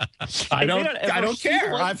 I don't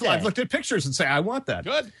care. I've looked at pictures and say I want that.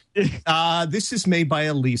 Good. This is made by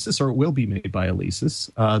Alesis, or it will be made by Alesis,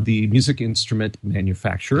 the music instrument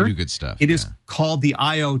manufacturer. They do good stuff. It is called the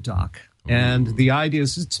IO Dock, and the idea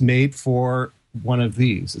is it's made for one of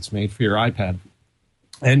these. It's made for your iPad,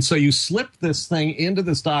 and so you slip this thing into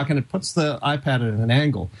this dock, and it puts the iPad at an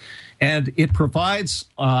angle, and it provides.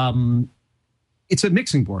 It's a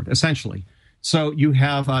mixing board, essentially. So you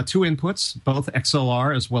have two inputs, both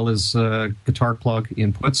XLR as well as guitar plug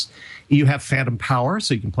inputs. You have phantom power,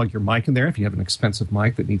 so you can plug your mic in there. If you have an expensive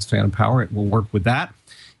mic that needs phantom power, it will work with that.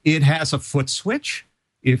 It has a foot switch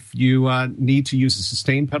if you need to use a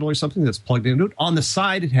sustain pedal or something that's plugged into it. On the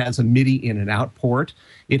side, it has a MIDI in and out port.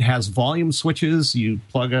 It has volume switches. You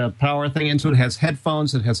plug a power thing into it. It has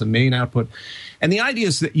headphones. It has a main output. And the idea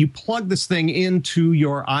is that you plug this thing into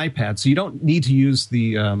your iPad, so you don't need to use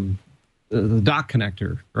the dock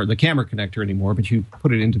connector or the camera connector anymore, but you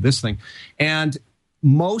put it into this thing. And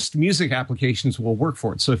most music applications will work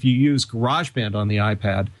for it. So if you use GarageBand on the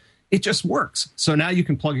iPad, it just works. So now you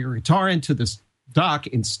can plug your guitar into this dock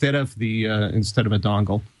instead of a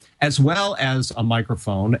dongle, as well as a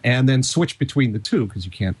microphone, and then switch between the two because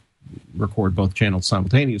you can't record both channels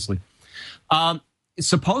simultaneously.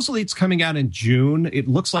 Supposedly it's coming out in June. It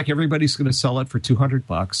looks like everybody's going to sell it for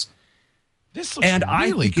 $200. This looks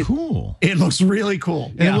really cool. It looks really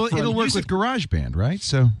cool. And it'll work with GarageBand, right?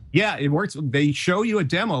 So yeah, it works. They show you a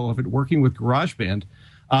demo of it working with GarageBand.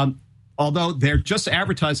 Although they're just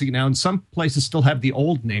advertising it now, and some places still have the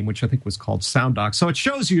old name, which I think was called SoundDock. So it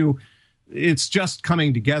shows you it's just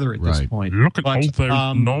coming together at this point. Look at all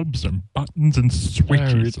those knobs and buttons and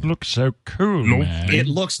switches. It looks so cool, man. It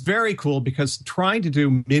looks very cool because trying to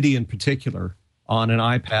do MIDI in particular on an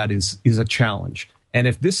iPad is a challenge. And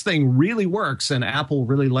if this thing really works and Apple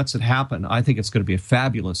really lets it happen, I think it's going to be a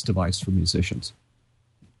fabulous device for musicians.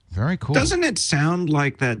 Very cool. Doesn't it sound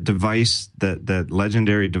like that device, that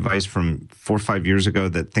legendary device from 4 or 5 years ago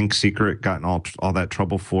that Think Secret got in all that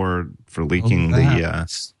trouble for leaking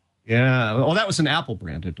Yeah, well, that was an Apple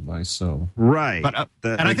branded device, so right. But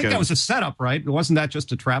I think that was a setup, right? Wasn't that just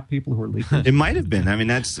to trap people who were leaking? It might have been. I mean,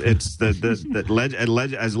 as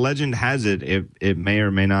legend has it, it may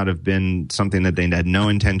or may not have been something that they had no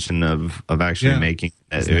intention of actually making.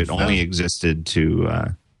 It only existed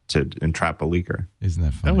to to entrap a leaker. Isn't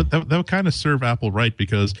that funny? That would kind of serve Apple right,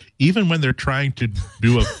 because even when they're trying to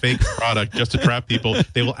do a fake product just to trap people,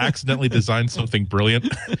 they will accidentally design something brilliant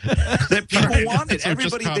that people wanted. So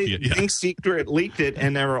Everybody they think Secret leaked it,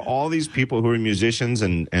 and there were all these people who were musicians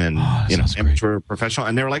and amateur professional,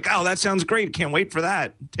 and they were like, "Oh, that sounds great! Can't wait for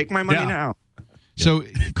that! Take my money now." So,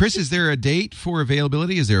 Chris, is there a date for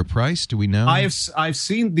availability? Is there a price? Do we know? I've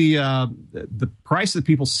seen the price that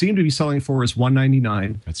people seem to be selling for is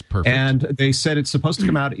 $199. That's perfect. And they said it's supposed to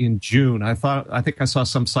come out in June. I think I saw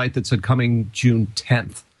some site that said coming June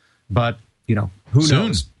 10th. But who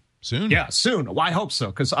knows? Soon. Yeah, soon. Well, I hope so,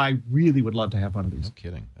 because I really would love to have one of these. No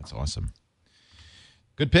kidding. That's awesome.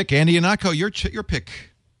 Good pick, Andy Ihnatko. Your pick.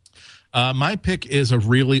 My pick is a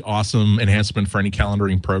really awesome enhancement for any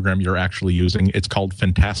calendaring program you're actually using. It's called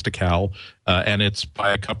Fantastical, and it's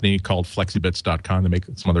by a company called Flexibits.com. They make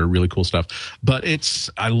some other really cool stuff. But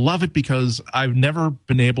I love it because I've never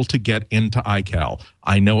been able to get into iCal.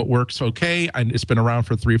 I know it works okay. It's been around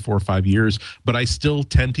for 3, 4, 5 years, but I still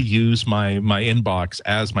tend to use my inbox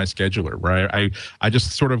as my scheduler, right? I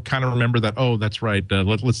just sort of kind of remember that, oh, that's right.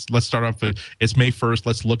 Let's start off. It's May 1st.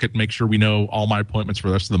 Let's make sure we know all my appointments for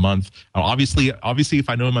the rest of the month. Obviously, if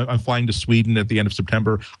I know I'm flying to Sweden at the end of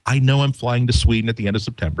September, I know I'm flying to Sweden at the end of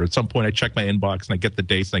September. At some point, I check my inbox and I get the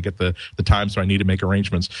dates and I get the times where I need to make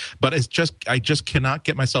arrangements. But I just cannot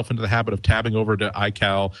get myself into the habit of tabbing over to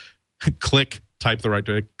iCal, click, type the right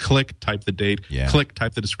date, click, type the date, click,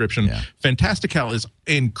 type the description. Yeah. Fantastical is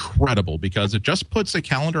incredible because it just puts a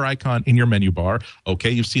calendar icon in your menu bar. Okay,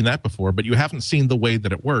 you've seen that before, but you haven't seen the way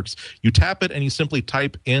that it works. You tap it and you simply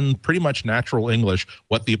type in pretty much natural English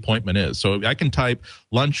what the appointment is. So I can type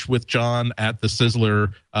lunch with John at the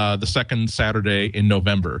Sizzler the second Saturday in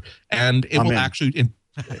November, and it will actually...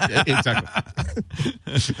 Exactly.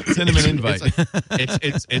 Send him an invite.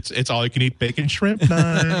 It's all you can eat bacon shrimp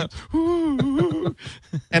night.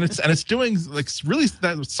 and it's doing like really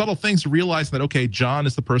subtle things to realize that John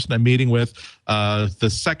is the person I'm meeting with. The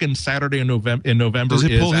second Saturday in November. Does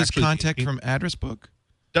it pull his contact from address book?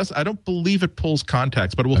 I don't believe it pulls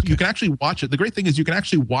contacts, but you can actually watch it. The great thing is you can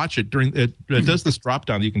actually watch it during it does this drop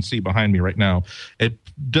down that you can see behind me right now. It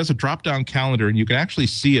does a drop down calendar, and you can actually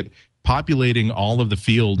see it populating all of the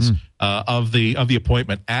fields of the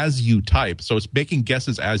appointment as you type. So it's making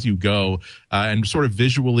guesses as you go and sort of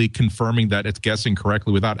visually confirming that it's guessing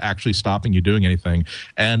correctly without actually stopping you doing anything.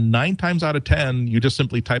 And 9 times out of 10, you just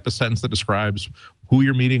simply type a sentence that describes who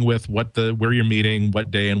you're meeting with, where you're meeting, what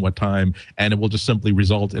day and what time, and it will just simply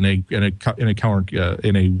result in a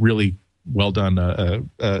really well done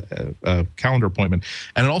calendar appointment.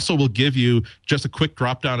 And it also will give you just a quick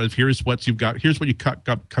drop down of here's what you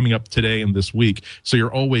got coming up today and this week. So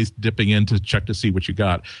you're always dipping in to check to see what you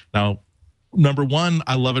got. Now, number one,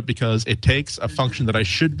 I love it because it takes a function that I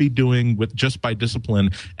should be doing with just by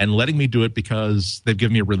discipline and letting me do it because they've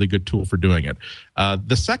given me a really good tool for doing it.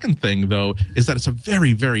 The second thing, though, is that it's a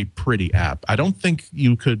very, very pretty app. I don't think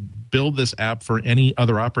you could build this app for any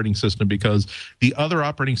other operating system because the other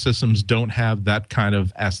operating systems don't have that kind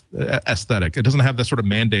of aesthetic. It doesn't have that sort of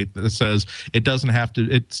mandate that says it doesn't have to,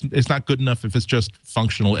 it's not good enough if it's just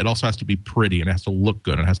functional. It also has to be pretty and it has to look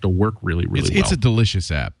good and it has to work really, really well. It's a delicious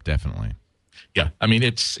app, definitely. Yeah, I mean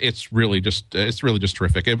it's really just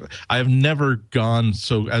terrific. I have never gone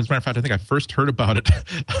so. As a matter of fact, I think I first heard about it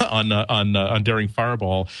on Daring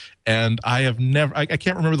Fireball, and I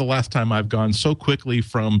can't remember the last time I've gone so quickly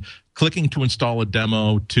from clicking to install a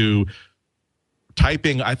demo to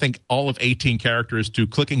typing I think all of 18 characters to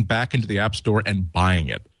clicking back into the App Store and buying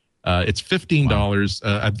it. It's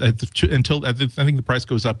 $15 until I think the price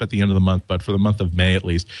goes up at the end of the month, but for the month of May at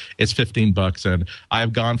least, it's $15. And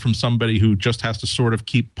I've gone from somebody who just has to sort of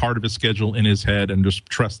keep part of his schedule in his head and just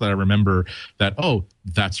trust that I remember that, oh,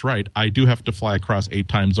 that's right, I do have to fly across 8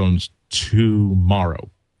 time zones tomorrow.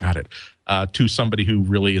 Got it. To somebody who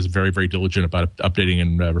really is very, very diligent about updating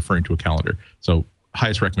and referring to a calendar. So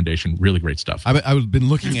highest recommendation, really great stuff. I've been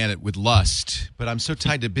looking at it with lust, but I'm so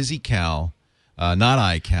tied to BusyCal. Not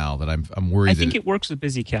iCal that I'm worried. I think it works with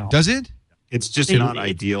BusyCal. Does it? It's just not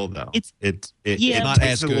ideal though. It not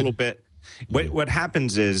takes as a good. little bit. What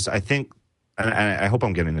happens is I think, and I hope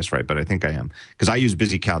I'm getting this right, but I think I am because I use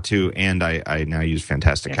BusyCal too, and I now use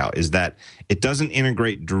Fantastical. Is that it doesn't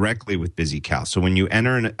integrate directly with BusyCal. So when you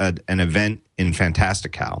enter an event in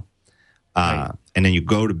Fantastical, right. And then you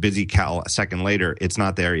go to BusyCal a second later, it's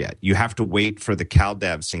not there yet. You have to wait for the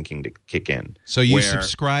CalDAV syncing to kick in. So you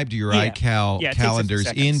subscribe to your iCal calendars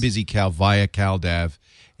in BusyCal via CalDAV,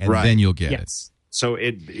 and then you'll get it. So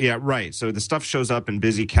right. So the stuff shows up in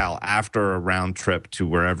BusyCal after a round trip to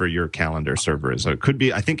wherever your calendar server is. So it could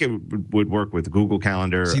be. I think it would work with Google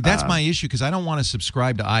Calendar. See, that's my issue because I don't want to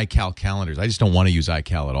subscribe to iCal calendars. I just don't want to use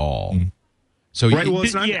iCal at all. So right. Well,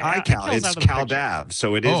 it's not iCal. It's CalDAV.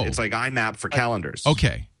 So it is. It's like IMAP for calendars.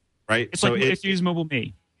 Okay. Right. It's like if you use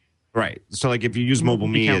MobileMe. Right. So like if you use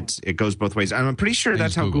MobileMe, it goes both ways. And I'm pretty sure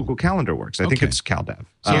that's how Google Calendar works. I think it's CalDAV.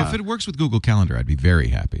 So if it works with Google Calendar, I'd be very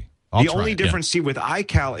happy. The only difference, see, with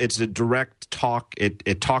iCal, it's a direct talk.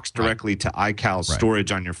 It talks directly to iCal's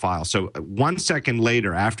storage on your file. So 1 second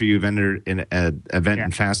later, after you've entered an event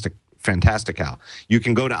in Fantastical, you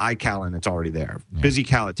can go to iCal and it's already there. Yeah.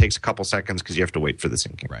 BusyCal, it takes a couple seconds because you have to wait for the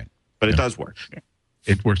syncing. Right. But it does work. Yeah.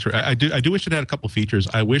 It works. I do wish it had a couple features.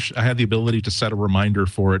 I wish I had the ability to set a reminder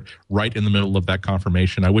for it right in the middle of that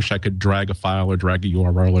confirmation. I wish I could drag a file or drag a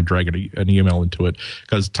URL or drag an email into it,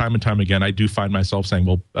 because time and time again, I do find myself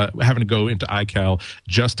saying, having to go into iCal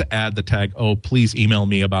just to add the tag, please email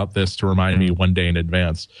me about this to remind me one day in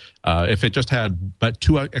advance. If it just had but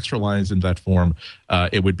 2 extra lines in that form,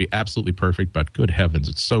 it would be absolutely perfect. But good heavens,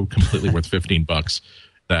 it's so completely worth $15.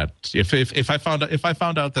 That if I found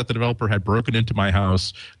out that the developer had broken into my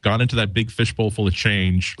house, gone into that big fishbowl full of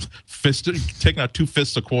change, taken out 2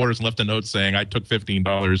 fists of quarters and left a note saying, I took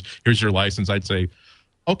 $15, here's your license, I'd say,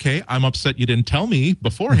 okay, I'm upset you didn't tell me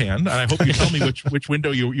beforehand, and I hope you tell me which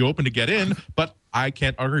window you open to get in, but I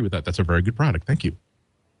can't agree with that. That's a very good product. Thank you.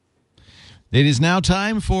 It is now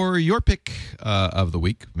time for your pick of the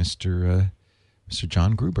week, Mr.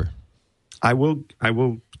 John Gruber. I will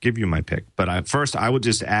give you my pick, but first I will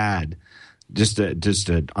just add,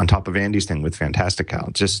 on top of Andy's thing with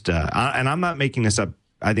Fantastical, and I'm not making this up.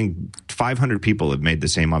 I think 500 people have made the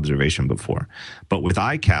same observation before, but with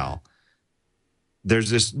iCal, there's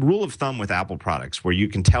this rule of thumb with Apple products where you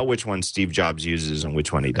can tell which one Steve Jobs uses and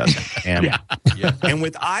which one he doesn't. And and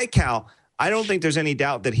with iCal, I don't think there's any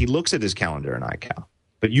doubt that he looks at his calendar in iCal.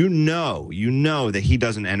 But you know that he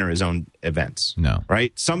doesn't enter his own events. No.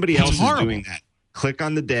 Right? Somebody else is doing that. Click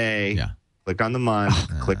on the day, click on the month,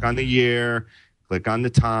 click on the year, click on the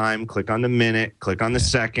time, click on the minute, click on the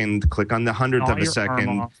second, click on the hundredth of a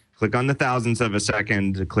second, click on the thousandth of a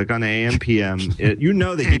second, click on the AM, PM. You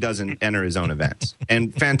know that he doesn't enter his own events.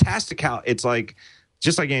 And Fantastical, it's like,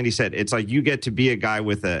 just like Andy said, it's like you get to be a guy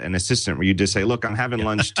with an assistant where you just say, look, I'm having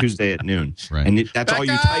lunch Tuesday at noon. Right. And that's all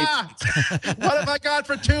you type. What have I got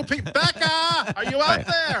for 2 people? Becca, are you out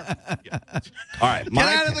there? All right. Get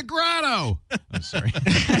out of the grotto. I'm sorry.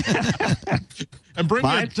 And bring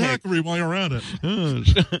me a daiquiri while you're at it.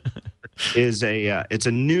 It's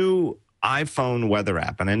a new iPhone weather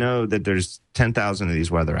app. And I know that there's 10,000 of these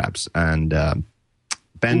weather apps. And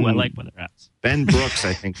Ben, I like weather apps. Ben Brooks,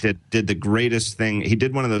 I think, did the greatest thing. He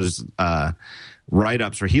did one of those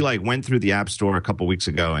write-ups where he went through the App Store a couple weeks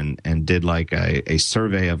ago and did a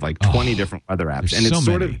survey of 20 different weather apps. And it's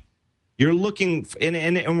sort of, you're looking,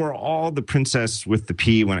 and we're all the princess with the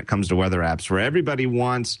P when it comes to weather apps, where everybody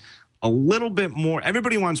wants a little bit more.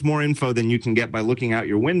 Everybody wants more info than you can get by looking out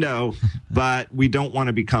your window, but we don't want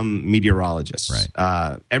to become meteorologists.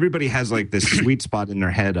 Right. Everybody has this sweet spot in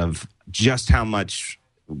their head of just how much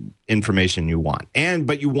information you want,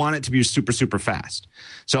 but you want it to be super, super fast.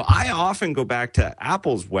 So I often go back to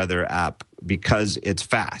Apple's weather app because it's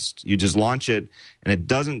fast. You just launch it and it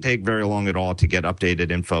doesn't take very long at all to get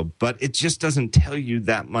updated info, but it just doesn't tell you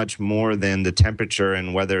that much more than the temperature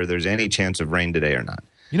and whether there's any chance of rain today or not.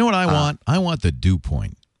 You know what I want? I want the dew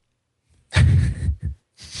point.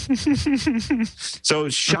 So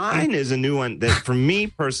Shine is a new one that for me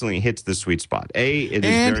personally hits the sweet spot. It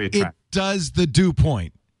is very attractive. It does the dew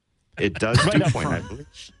point. It does dew point, I believe.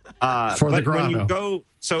 For the when you go,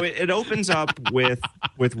 so it opens up with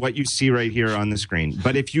what you see right here on the screen.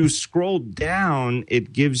 But if you scroll down,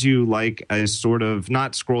 it gives you a sort of,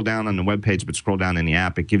 not scroll down on the webpage, but scroll down in the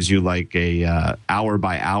app. It gives you a hour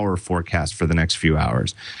by hour forecast for the next few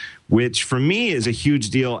hours, which for me is a huge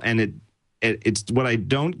deal. And it's what I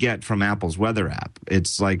don't get from Apple's weather app.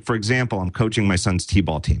 It's for example, I'm coaching my son's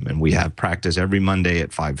t-ball team, and we have practice every Monday at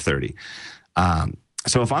 5:30.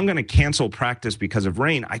 So if I'm going to cancel practice because of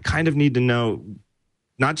rain, I kind of need to know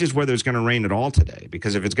not just whether it's going to rain at all today,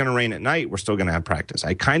 because if it's going to rain at night, we're still going to have practice.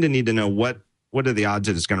 I kind of need to know what are the odds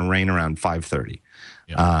that it's going to rain around 5:30.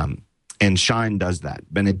 Yeah. And Shine does that,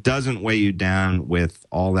 but it doesn't weigh you down with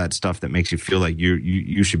all that stuff that makes you feel like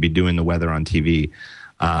you should be doing the weather on TV.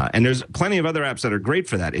 And there's plenty of other apps that are great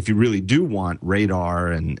for that if you really do want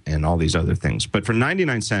radar and all these other things. But for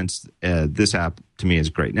 99 cents, this app to me is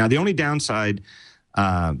great. Now, the only downside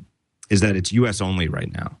is that it's U.S. only right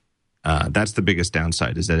now. That's the biggest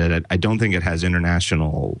downside, is that I don't think it has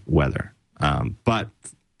international weather. But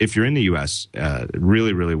if you're in the U.S.,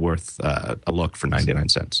 really, really worth a look for 99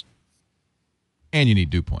 cents. And you need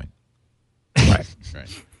dew point. Right.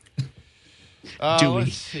 Right.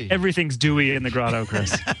 Dewy. Everything's dewy in the grotto,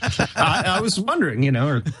 Chris. I was wondering,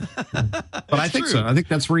 but I think so. I think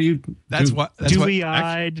that's where you.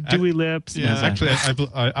 Dewy-eyed, dewy lips. Yeah, actually,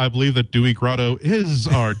 I believe that Dewy Grotto is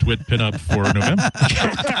our twit pinup for November.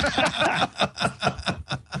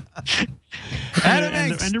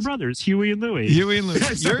 Adam and your brothers, Huey and Louie.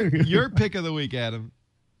 Your pick of the week, Adam.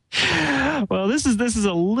 Well, this is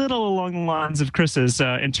a little along the lines of Chris's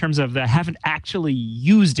in terms of I haven't actually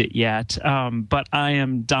used it yet, but I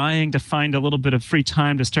am dying to find a little bit of free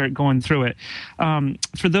time to start going through it.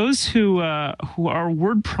 For those who are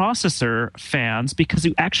word processor fans, because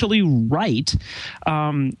you actually write.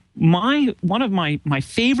 One of my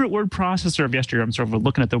favorite word processor of yesteryear. I'm sort of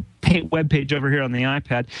looking at the web page over here on the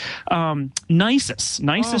iPad.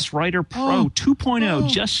 Nisus Writer Pro 2.0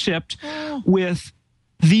 just shipped with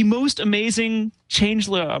the most amazing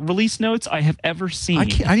release notes I have ever seen. I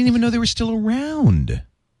didn't even know they were still around.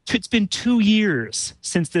 It's been 2 years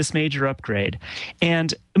since this major upgrade.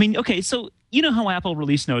 And, I mean, okay, so you know how Apple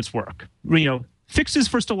release notes work. Fixes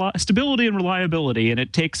for stability and reliability, and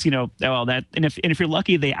it takes, and if you're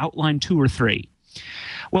lucky, they outline 2 or 3.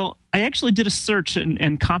 Well, I actually did a search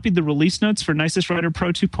and copied the release notes for Nisus Writer Pro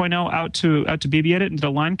 2.0 out to BBEdit and did a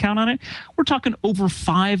line count on it. We're talking over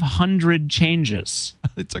 500 changes.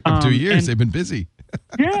 It took them 2 years. They've been busy.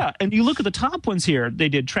 Yeah, and you look at the top ones here. They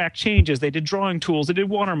did track changes. They did drawing tools. They did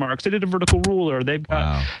watermarks. They did a vertical ruler. They've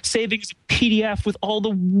got savings PDF with all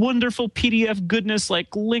the wonderful PDF goodness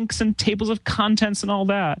like links and tables of contents and all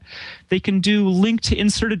that. They can do link to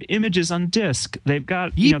inserted images on disk. They've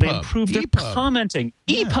got they improved their commenting.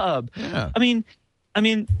 EPUB. Yeah.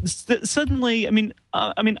 Suddenly,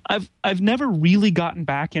 I've never really gotten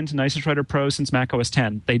back into Nisus Writer Pro since Mac OS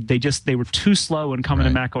 10. They were too slow in coming to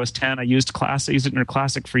Mac OS 10. I used it in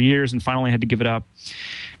Classic for years and finally had to give it up.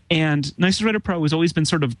 And Nisus Writer Pro has always been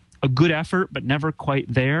sort of a good effort, but never quite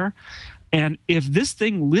there. And if this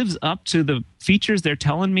thing lives up to the features they're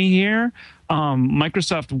telling me here,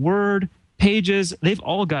 Microsoft Word, Pages, they've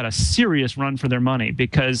all got a serious run for their money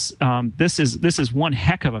because this is one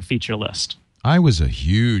heck of a feature list. I was a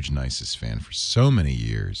huge Nisus fan for so many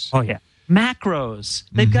years. Oh yeah, macros.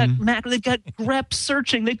 They've got They've got grep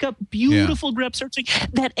searching. They've got beautiful grep searching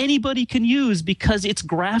that anybody can use because it's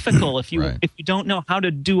graphical. If you don't know how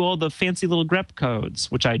to do all the fancy little grep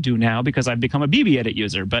codes, which I do now because I've become a BBEdit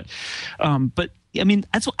user. But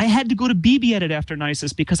that's what I had to go to BBEdit after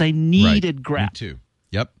Nisus because I needed grep. Me too.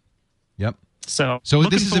 Yep. So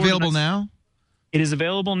this is available now. It is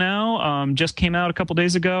available now. Just came out a couple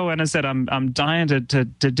days ago, and as I said, I'm dying to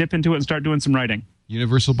dip into it and start doing some writing.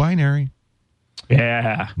 Universal binary.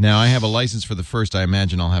 Yeah. Now I have a license for the first. I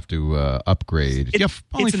imagine I'll have to upgrade.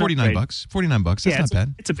 Only $49. $49. That's not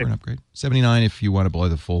bad. It's a big upgrade. $79 if you want to buy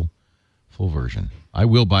the full version. I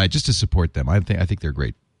will buy it just to support them. I think they're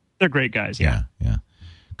great. They're great guys. Yeah.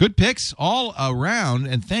 Good picks all around,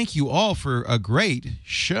 and thank you all for a great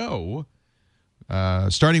show.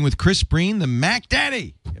 Starting with Chris Breen, the Mac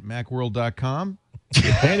Daddy at macworld.com.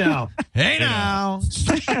 Hey now.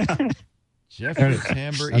 Jeff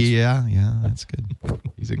Hamburg. Yeah, that's good.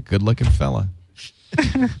 He's a good-looking fella.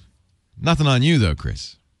 Nothing on you, though,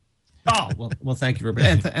 Chris. Oh, well, thank you,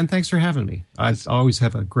 everybody. And thanks for having me. I always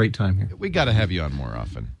have a great time here. We got to have you on more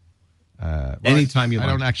often. Anytime you want.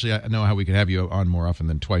 I don't actually know how we could have you on more often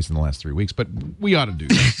than twice in the last 3 weeks, but we ought to do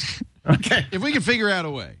that. Okay. If we can figure out a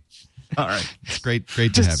way. All right. It's great to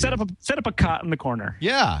have you. Set up a cot in the corner.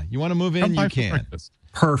 Yeah. You want to move in, you can.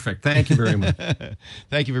 Perfect. Thank you very much.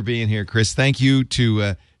 Thank you for being here, Chris. Thank you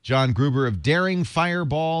to John Gruber of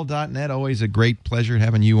daringfireball.net. Always a great pleasure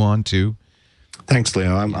having you on, too. Thanks,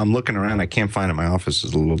 Leo. I'm looking around. I can't find it. My office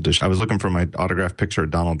is a little dish. I was looking for my autographed picture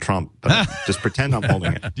of Donald Trump, but just pretend I'm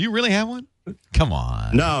holding it. Do you really have one? Come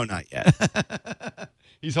on. No, not yet.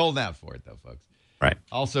 He's holding out for it, though, folks. Right.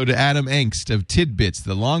 Also to Adam Engst of Tidbits,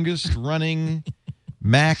 the longest-running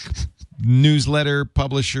Mac newsletter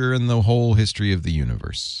publisher in the whole history of the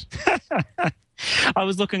universe. I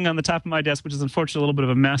was looking on the top of my desk, which is unfortunately a little bit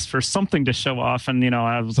of a mess, for something to show off, and what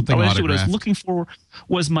I was looking for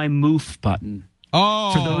was my MOOF button.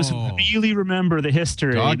 Oh, for those who really remember the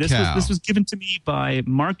history, this was given to me by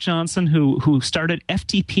Mark Johnson, who started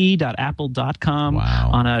ftp.apple.com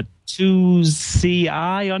on a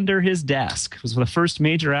 2CI under his desk. It was the first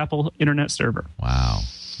major Apple internet server. Wow,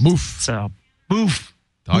 MOOF. So MOOF,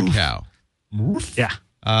 dog cow, MOOF. Yeah.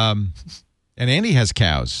 And Andy has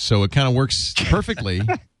cows, so it kind of works perfectly.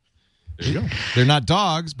 There you go. They're not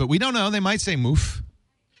dogs, but we don't know. They might say MOOF.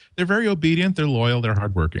 They're very obedient. They're loyal. They're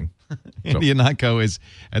hardworking. Andy Ihnatko is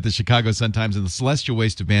at the Chicago Sun-Times in the celestial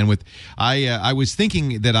waste of bandwidth. I was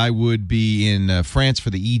thinking that I would be in France for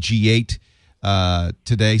the EG8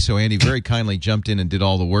 today, so Andy very kindly jumped in and did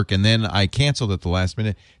all the work, and then I canceled at the last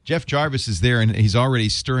minute. Jeff Jarvis is there, and he's already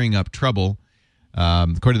stirring up trouble.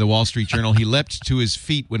 According to the Wall Street Journal, he leapt to his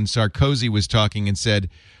feet when Sarkozy was talking and said,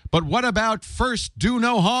 "But what about first do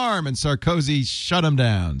no harm?" And Sarkozy shut him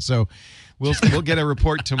down. So we'll get a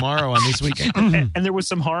report tomorrow on this weekend. And there was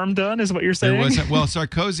some harm done, is what you're saying? There wasn't. Well,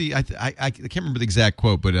 Sarkozy, I can't remember the exact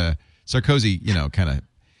quote, but Sarkozy, kind of.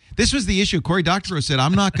 This was the issue. Cory Doctorow said,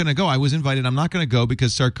 "I'm not going to go. I was invited. I'm not going to go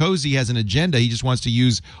because Sarkozy has an agenda. He just wants to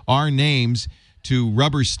use our names to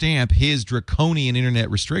rubber stamp his draconian internet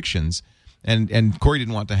restrictions." And Cory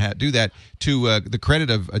didn't want to do that. To the credit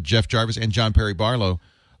of Jeff Jarvis and John Perry Barlow,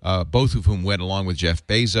 both of whom went along with Jeff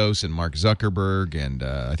Bezos and Mark Zuckerberg, and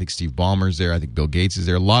I think Steve Ballmer's there. I think Bill Gates is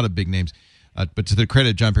there. A lot of big names. But to the credit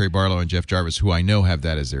of John Perry Barlow and Jeff Jarvis, who I know have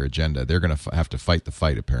that as their agenda, they're going to have to fight the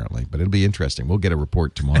fight, apparently. But it'll be interesting. We'll get a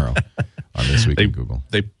report tomorrow on This Week in Google.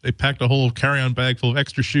 They packed a whole carry-on bag full of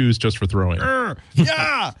extra shoes just for throwing.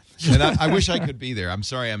 Yeah! And I wish I could be there. I'm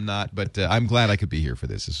sorry I'm not, but I'm glad I could be here for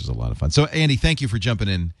this. This was a lot of fun. So, Andy, thank you for jumping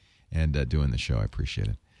in and doing the show. I appreciate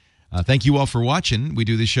it. Thank you all for watching. We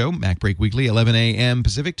do this show, MacBreak Weekly, 11 a.m.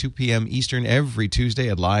 Pacific, 2 p.m. Eastern, every Tuesday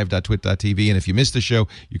at live.twit.tv. And if you missed the show,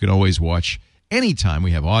 you can always watch anytime.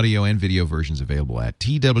 We have audio and video versions available at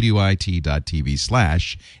twit.tv/mbw.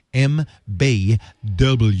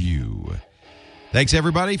 Thanks,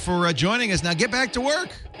 everybody, for joining us. Now get back to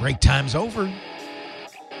work. Break time's over.